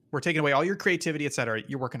 We're taking away all your creativity, etc.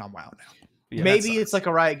 You're working on WoW now. Yeah, Maybe sucks. it's like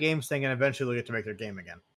a Riot Games thing, and eventually they'll get to make their game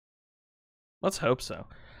again. Let's hope so.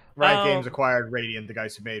 Riot Games acquired Radiant, the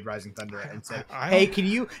guys who made Rising Thunder, and said, I "Hey, don't-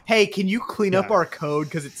 can you clean up Yeah. our code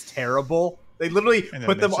because it's terrible?" They literally And then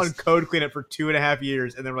put them they on just- code cleanup for 2.5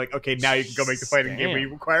 years, and then we're like, "Okay, now you can go make the fighting game we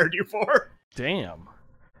Damn. required you for." Damn.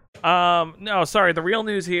 No, sorry. The real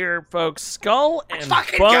news here, folks. Skull and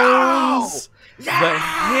Fucking Bones, go! the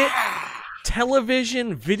hit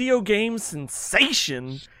television video game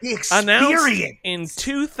sensation, The announced experience. in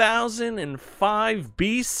 2005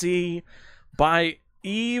 BC by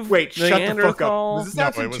Eve, Wait, shut the fuck up. Neanderthal. Was this No,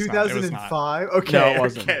 out it in was not. It was 2005? Okay. No, it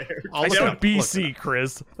wasn't. Okay. I'll I look it said up. Look it BC, up.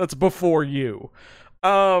 Chris. That's before you.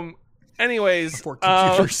 Anyways, Before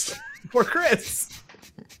computers. For Chris.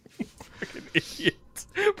 fucking idiot.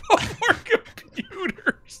 Before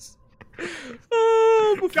computers.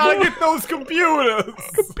 Gotta get those computers.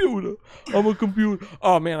 Computer. I'm a computer.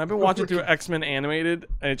 Oh man, I've been watching through X-Men animated,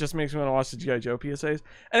 and it just makes me want to watch the G.I. Joe PSAs.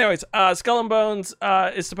 Anyways, Skull and Bones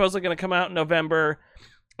is supposedly going to come out in November,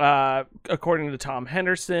 according to Tom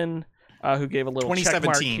Henderson, who gave a little check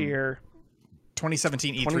mark 2017. here.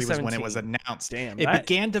 2017 E3 was when it was 2017. announced. Damn, it that-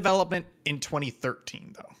 began development in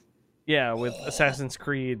 2013, though. Yeah, with Assassin's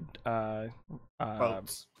Creed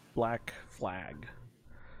Boats. Black Flag.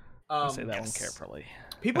 I'll say that one yes. carefully.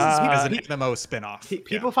 People, As an pe- MMO spinoff.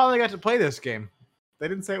 people finally got to play this game. They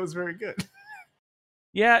didn't say it was very good.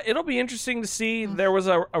 Yeah, it'll be interesting to see. There was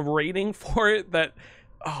a rating for it that...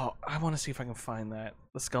 Oh, I want to see if I can find that.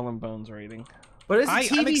 The Skull and Bones rating. But is the I'm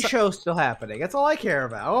TV exci- show still happening? That's all I care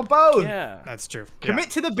about. I want both. Yeah. That's true. Commit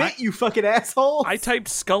to the bit, you fucking asshole. I typed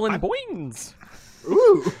Skull and Bones.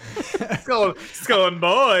 Ooh. Skull and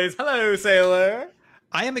boys. Hello, sailor.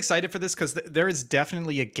 I am excited for this because there is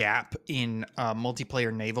definitely a gap in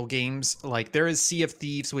multiplayer naval games. Like there is Sea of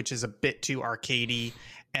Thieves, which is a bit too arcadey,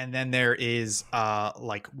 and then there is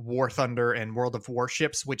like War Thunder and World of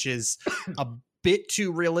Warships, which is a bit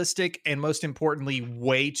too realistic, and most importantly,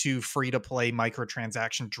 way too free to play.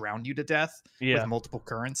 Microtransaction drown you to death with multiple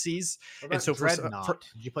currencies. What about And so Dreadnought? for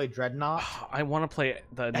Did you play Dreadnought? I want to play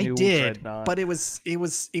the I new did, Dreadnought. but it was.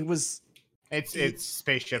 It's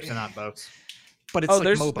spaceships and not boats. But it's Oh, like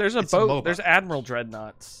there's MOBA. there's a It's boat. MOBA. There's Admiral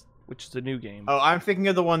Dreadnoughts, which is a new game. Oh, I'm thinking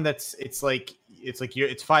of the one that's it's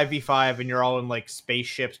 5v5 and you're all in like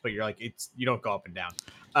spaceships, but you're like you don't go up and down.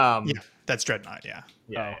 Yeah, that's Dreadnought. Yeah.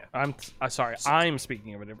 Yeah. I'm sorry. I'm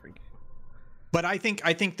speaking of a different game. But I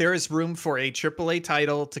think there is room for a AAA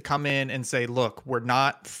title to come in and say, look, we're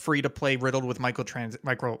not free to play riddled with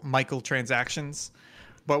microtransactions,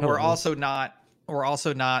 but we're also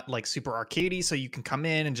not like super arcadey, so you can come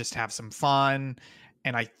in and just have some fun.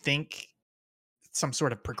 And I think some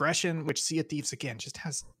sort of progression, which Sea of Thieves again just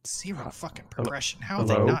has zero fucking progression. How have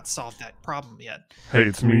they Hello? not solved that problem yet? Hey,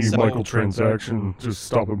 it's me, So- Michael Transaction, just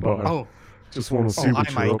stopping by. Oh, Just want to see oh, what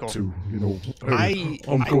hi, you're Michael. up to. You know, hey,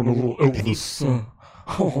 I'm I- going a little I Elvis.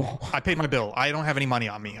 I paid my bill. I don't have any money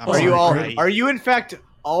on me. I'm Are you sorry. all? I- Are you in fact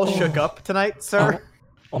all shook up tonight, sir?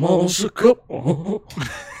 I'm all shook up.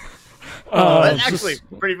 That's actually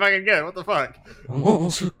pretty fucking good. What the fuck? I'm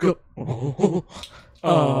all shook up.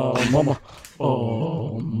 Mama.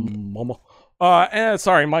 Mama. And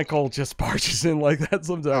sorry, Michael just barges in like that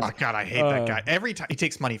sometimes. Oh God, I hate that guy. Every time he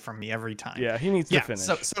takes money from me. Every time. Yeah, he needs to Yeah. finish.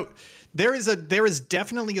 So there is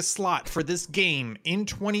definitely a slot for this game in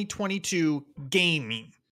 2022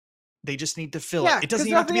 gaming. They just need to fill Yeah, it. It doesn't because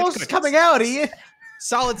even have to nothing be else good. is coming out, Ian.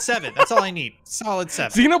 Solid 7. That's all I need. Solid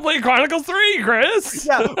 7. Xenoblade Chronicles 3, Chris.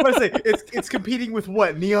 Yeah, what I say? It's competing with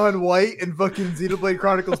what? Neon White and fucking Xenoblade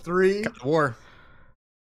Chronicles 3. War.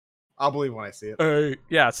 I'll believe when I see it.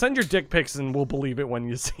 Yeah, send your dick pics and we'll believe it when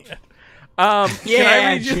you see it.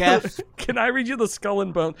 Can I read you the Skull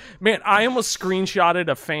and Bones? Man, I almost screenshotted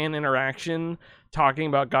a fan interaction talking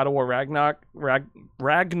about God of War Ragnarok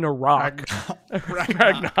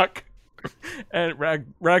and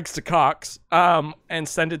Rags to Cox and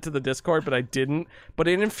send it to the Discord, but I didn't. But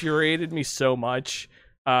it infuriated me so much,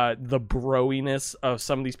 the broiness of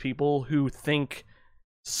some of these people who think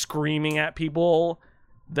screaming at people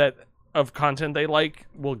that of content they like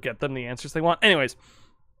will get them the answers they want. Anyways,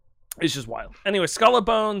 it's just wild. Anyway, Skull and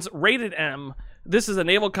Bones, rated M. This is a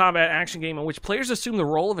naval combat action game in which players assume the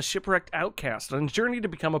role of a shipwrecked outcast on a journey to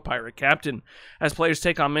become a pirate captain. As players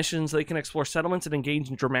take on missions, they can explore settlements and engage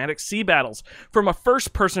in dramatic sea battles. From a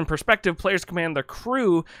first-person perspective, players command their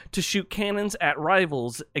crew to shoot cannons at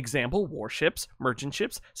rivals, example, warships, merchant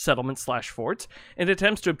ships, settlements/forts, in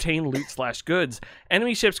attempts to obtain loot/goods.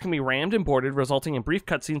 Enemy ships can be rammed and boarded, resulting in brief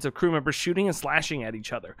cutscenes of crew members shooting and slashing at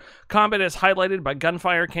each other. Combat is highlighted by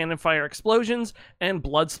gunfire, cannon fire, explosions, and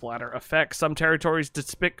blood splatter effects. Some territories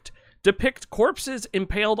depict corpses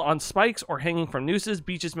impaled on spikes or hanging from nooses.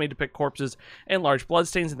 Beaches may depict corpses and large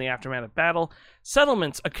bloodstains in the aftermath of battle.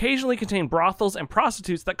 Settlements occasionally contain brothels and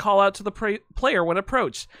prostitutes that call out to the player when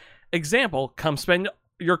approached. Example, come spend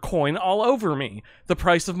your coin all over me. The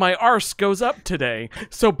price of my arse goes up today,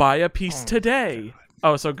 so buy a piece today.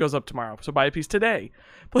 Oh, so it goes up tomorrow, so buy a piece today.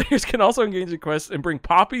 Players can also engage in quests and bring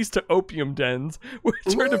poppies to opium dens,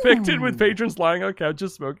 which are depicted with patrons lying on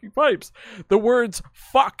couches smoking pipes. The words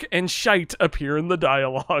fuck and shite appear in the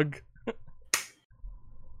dialogue.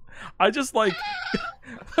 I just like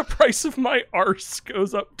the price of my arse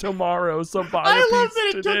goes up tomorrow, so buy a I love piece that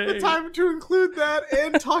it today. took the time to include that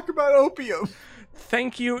and talk about opium.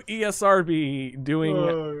 Thank you, ESRB,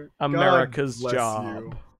 doing America's God bless job.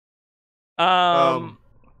 you.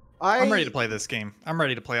 I'm ready to play this game. I'm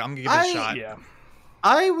ready to play it. I'm gonna give it a shot. Yeah.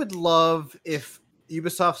 I would love if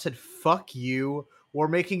Ubisoft said "fuck you." We're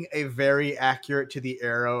making a very accurate to the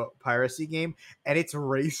era piracy game, and it's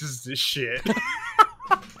racist as shit.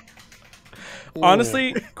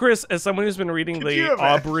 Honestly, Chris, as someone who's been reading Could the you imagine?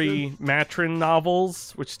 Aubrey Matrin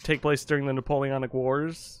novels, which take place during the Napoleonic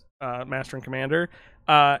Wars, Master and Commander,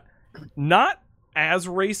 not as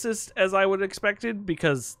racist as I would have expected,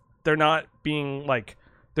 because they're not being like,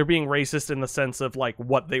 they're being racist in the sense of like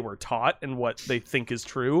what they were taught and what they think is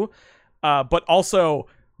true, but also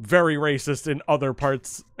very racist in other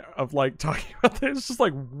parts of like talking about this. It's just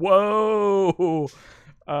like, whoa.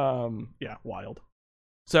 Yeah, wild.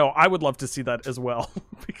 So I would love to see that as well,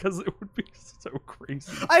 because it would be so crazy.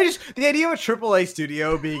 The idea of a AAA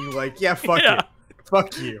studio being like, yeah, fuck it.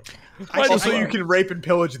 Fuck you. Also, you can rape and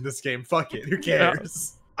pillage in this game. Fuck it. Who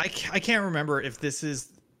cares? I can't remember if this is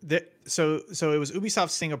so it was Ubisoft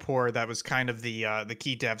Singapore that was kind of the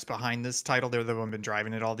key devs behind this title. They're the one been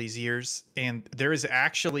driving it all these years, and there is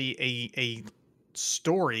actually a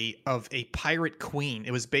story of a pirate queen.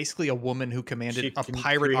 It was basically a woman who commanded a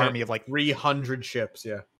pirate army of like 300 ships.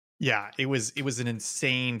 Yeah, it was an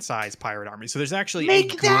insane size pirate army. So there's actually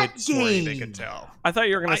Make a that good story they game. could tell. I thought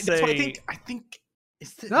you were gonna That's what say. I think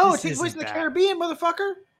No, this it takes place isn't in the that. Caribbean,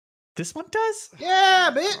 motherfucker. This one does?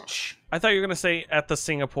 Yeah, bitch. I thought you were gonna say at the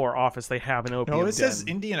Singapore office they have an opium No, it says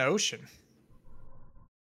den. Indian Ocean.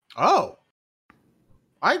 Oh,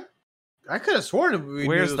 I could have sworn we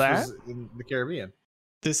Where's knew this that? was in the Caribbean.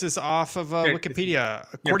 This is off of Here, Wikipedia.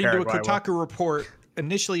 According to a Paraguay, Kotaku report,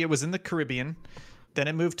 initially it was in the Caribbean, then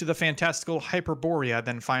it moved to the fantastical Hyperborea,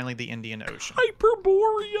 then finally the Indian Ocean.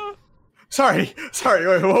 Hyperborea. Sorry.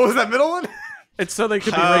 Wait, what was that middle one? It's so they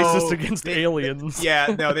could be Oh, racist against aliens.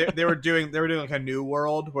 Yeah, no, they were doing like a new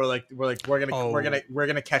world where we're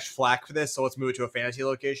gonna catch flack for this, so let's move it to a fantasy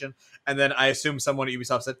location. And then I assume someone at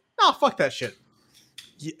Ubisoft said, "No, fuck that shit."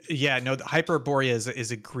 Yeah, no, the Hyperborea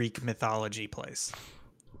is a Greek mythology place.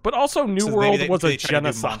 But also, New So maybe World they- was they a try to do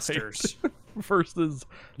genocide monsters. versus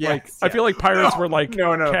Yes, I feel like pirates were like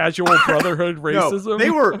no. casual brotherhood racism.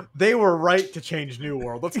 No, they were right to change New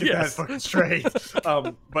World. Let's get Yes. that fucking straight.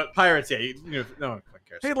 But pirates, yeah, no one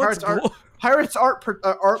cares. Hey, let's Pirates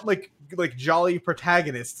aren't like jolly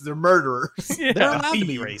protagonists. They're murderers. Yeah. They're allowed to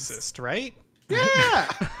be Thieves. racist, right? Yeah.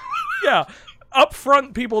 Yeah, up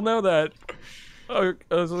front, people know that,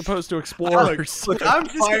 as opposed to explorers. Look, I'm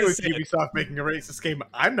just fine gonna with say- Ubisoft making a racist game.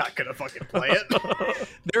 I'm not gonna fucking play it.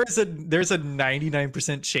 There's a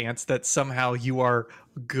 99% chance that somehow you are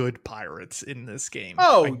good pirates in this game.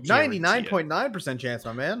 Oh, I guarantee it. 99.9% chance,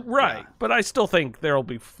 my man. Right, but I still think there'll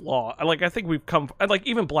be flaw. Like, I think we've come, like,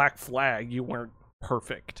 even Black Flag, you weren't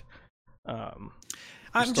perfect.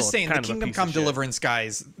 I'm still just saying, the kind of a Kingdom piece Come of shit. Deliverance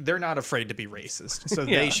guys, they're not afraid to be racist, so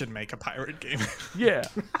Yeah. they should make a pirate game. Yeah,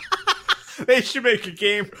 They should make a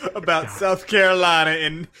game about South Carolina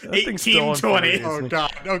in That thing's still 1820. infuriates me. Oh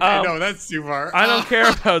god. Okay, Um, that's too far. I don't care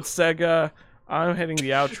about Sega. I'm hitting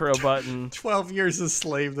the outro button. 12 Years a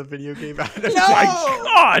Slave, the video game. Oh my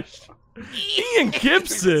gosh! Ian That's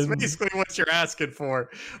Gibson! basically what you're asking for.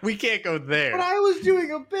 We can't go there. But I was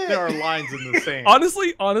doing a bit. There are lines in the sand.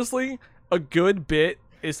 Honestly, a good bit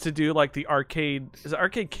is to do like the arcade. Is it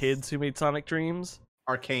Arcade Kids who made Sonic Dreams?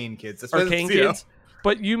 Arcane Kids. That's Arcane you know. Kids.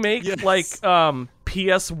 But you make Yes. like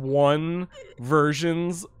PS1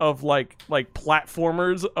 versions of like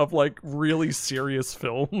platformers of like really serious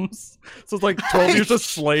films. So it's like 12 Years a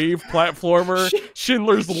Slave platformer,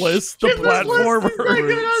 Schindler's List the platformer. Exactly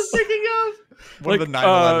what I was thinking of. One of the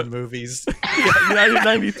 9/11 movies.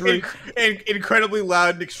 1993 And incredibly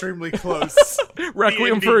loud and extremely close.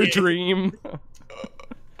 Requiem for a D&D. Dream.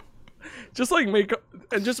 Just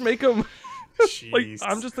make them. Like, Jeez.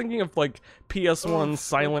 I'm just thinking of like PS1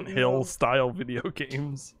 Silent Hill style video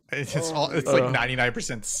games. It's like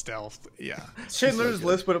 99% stealth. Yeah. Schindler's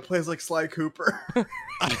List, but it plays like Sly Cooper.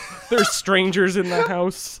 There's strangers in the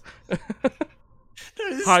house.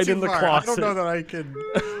 This is Hide too in the far. I closet. don't know that I can.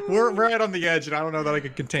 We're right on the edge, and I don't know that I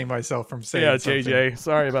can contain myself from saying. Yeah, something. JJ.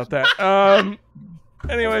 Sorry about that.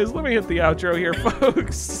 Anyways, let me hit the outro here,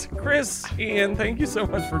 folks. Chris, Ian, thank you so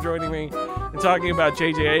much for joining me and talking about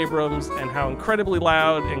J.J. Abrams and how incredibly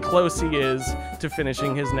loud and close he is to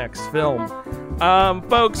finishing his next film.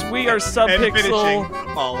 Folks, we are And Subpixel. finishing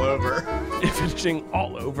all over. Finishing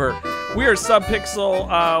all over. We are Subpixel.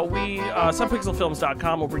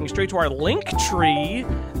 Subpixelfilms.com will bring you straight to our link tree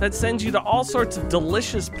that sends you to all sorts of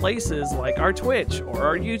delicious places like our Twitch or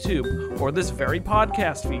our YouTube or this very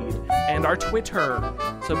podcast feed and our Twitter.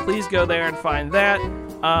 So please go there and find that.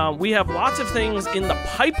 We have lots of things in the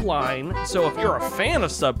pipeline, so if you're a fan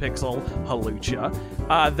of Subpixel, halucha,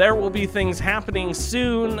 there will be things happening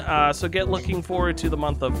soon, so get looking forward to the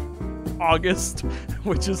month of August,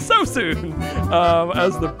 which is so soon,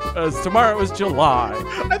 as tomorrow is July.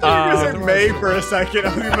 I thought you were going to say May for a second.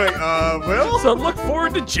 I was like, Will? So look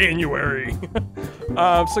forward to January.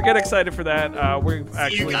 So get excited for that. We're See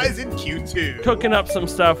actually you guys in Q2. cooking up some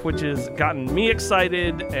stuff, which has gotten me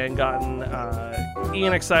excited and gotten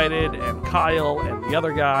Ian excited and Kyle and the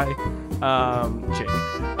other guy, Jake.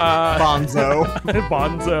 Bonzo.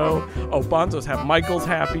 Bonzo. Oh, Bonzo's happy. Michael's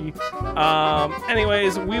happy.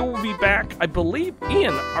 Anyways, we will be back. I believe,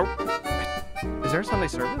 Ian, is there a Sunday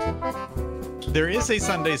service? There is a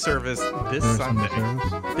Sunday service this Sunday.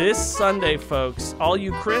 This Sunday, folks, all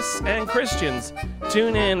you Chris and Christians,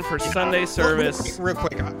 tune in for Sunday service. Real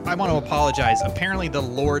quick, I want to apologize. Apparently, the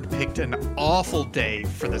Lord picked an awful day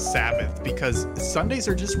for the Sabbath because Sundays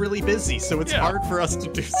are just really busy, so it's hard for us to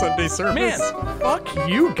do Sunday service. Man, fuck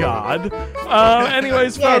you, God.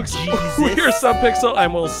 Anyways, folks, we're Subpixel,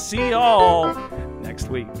 and we'll see y'all next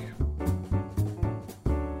week.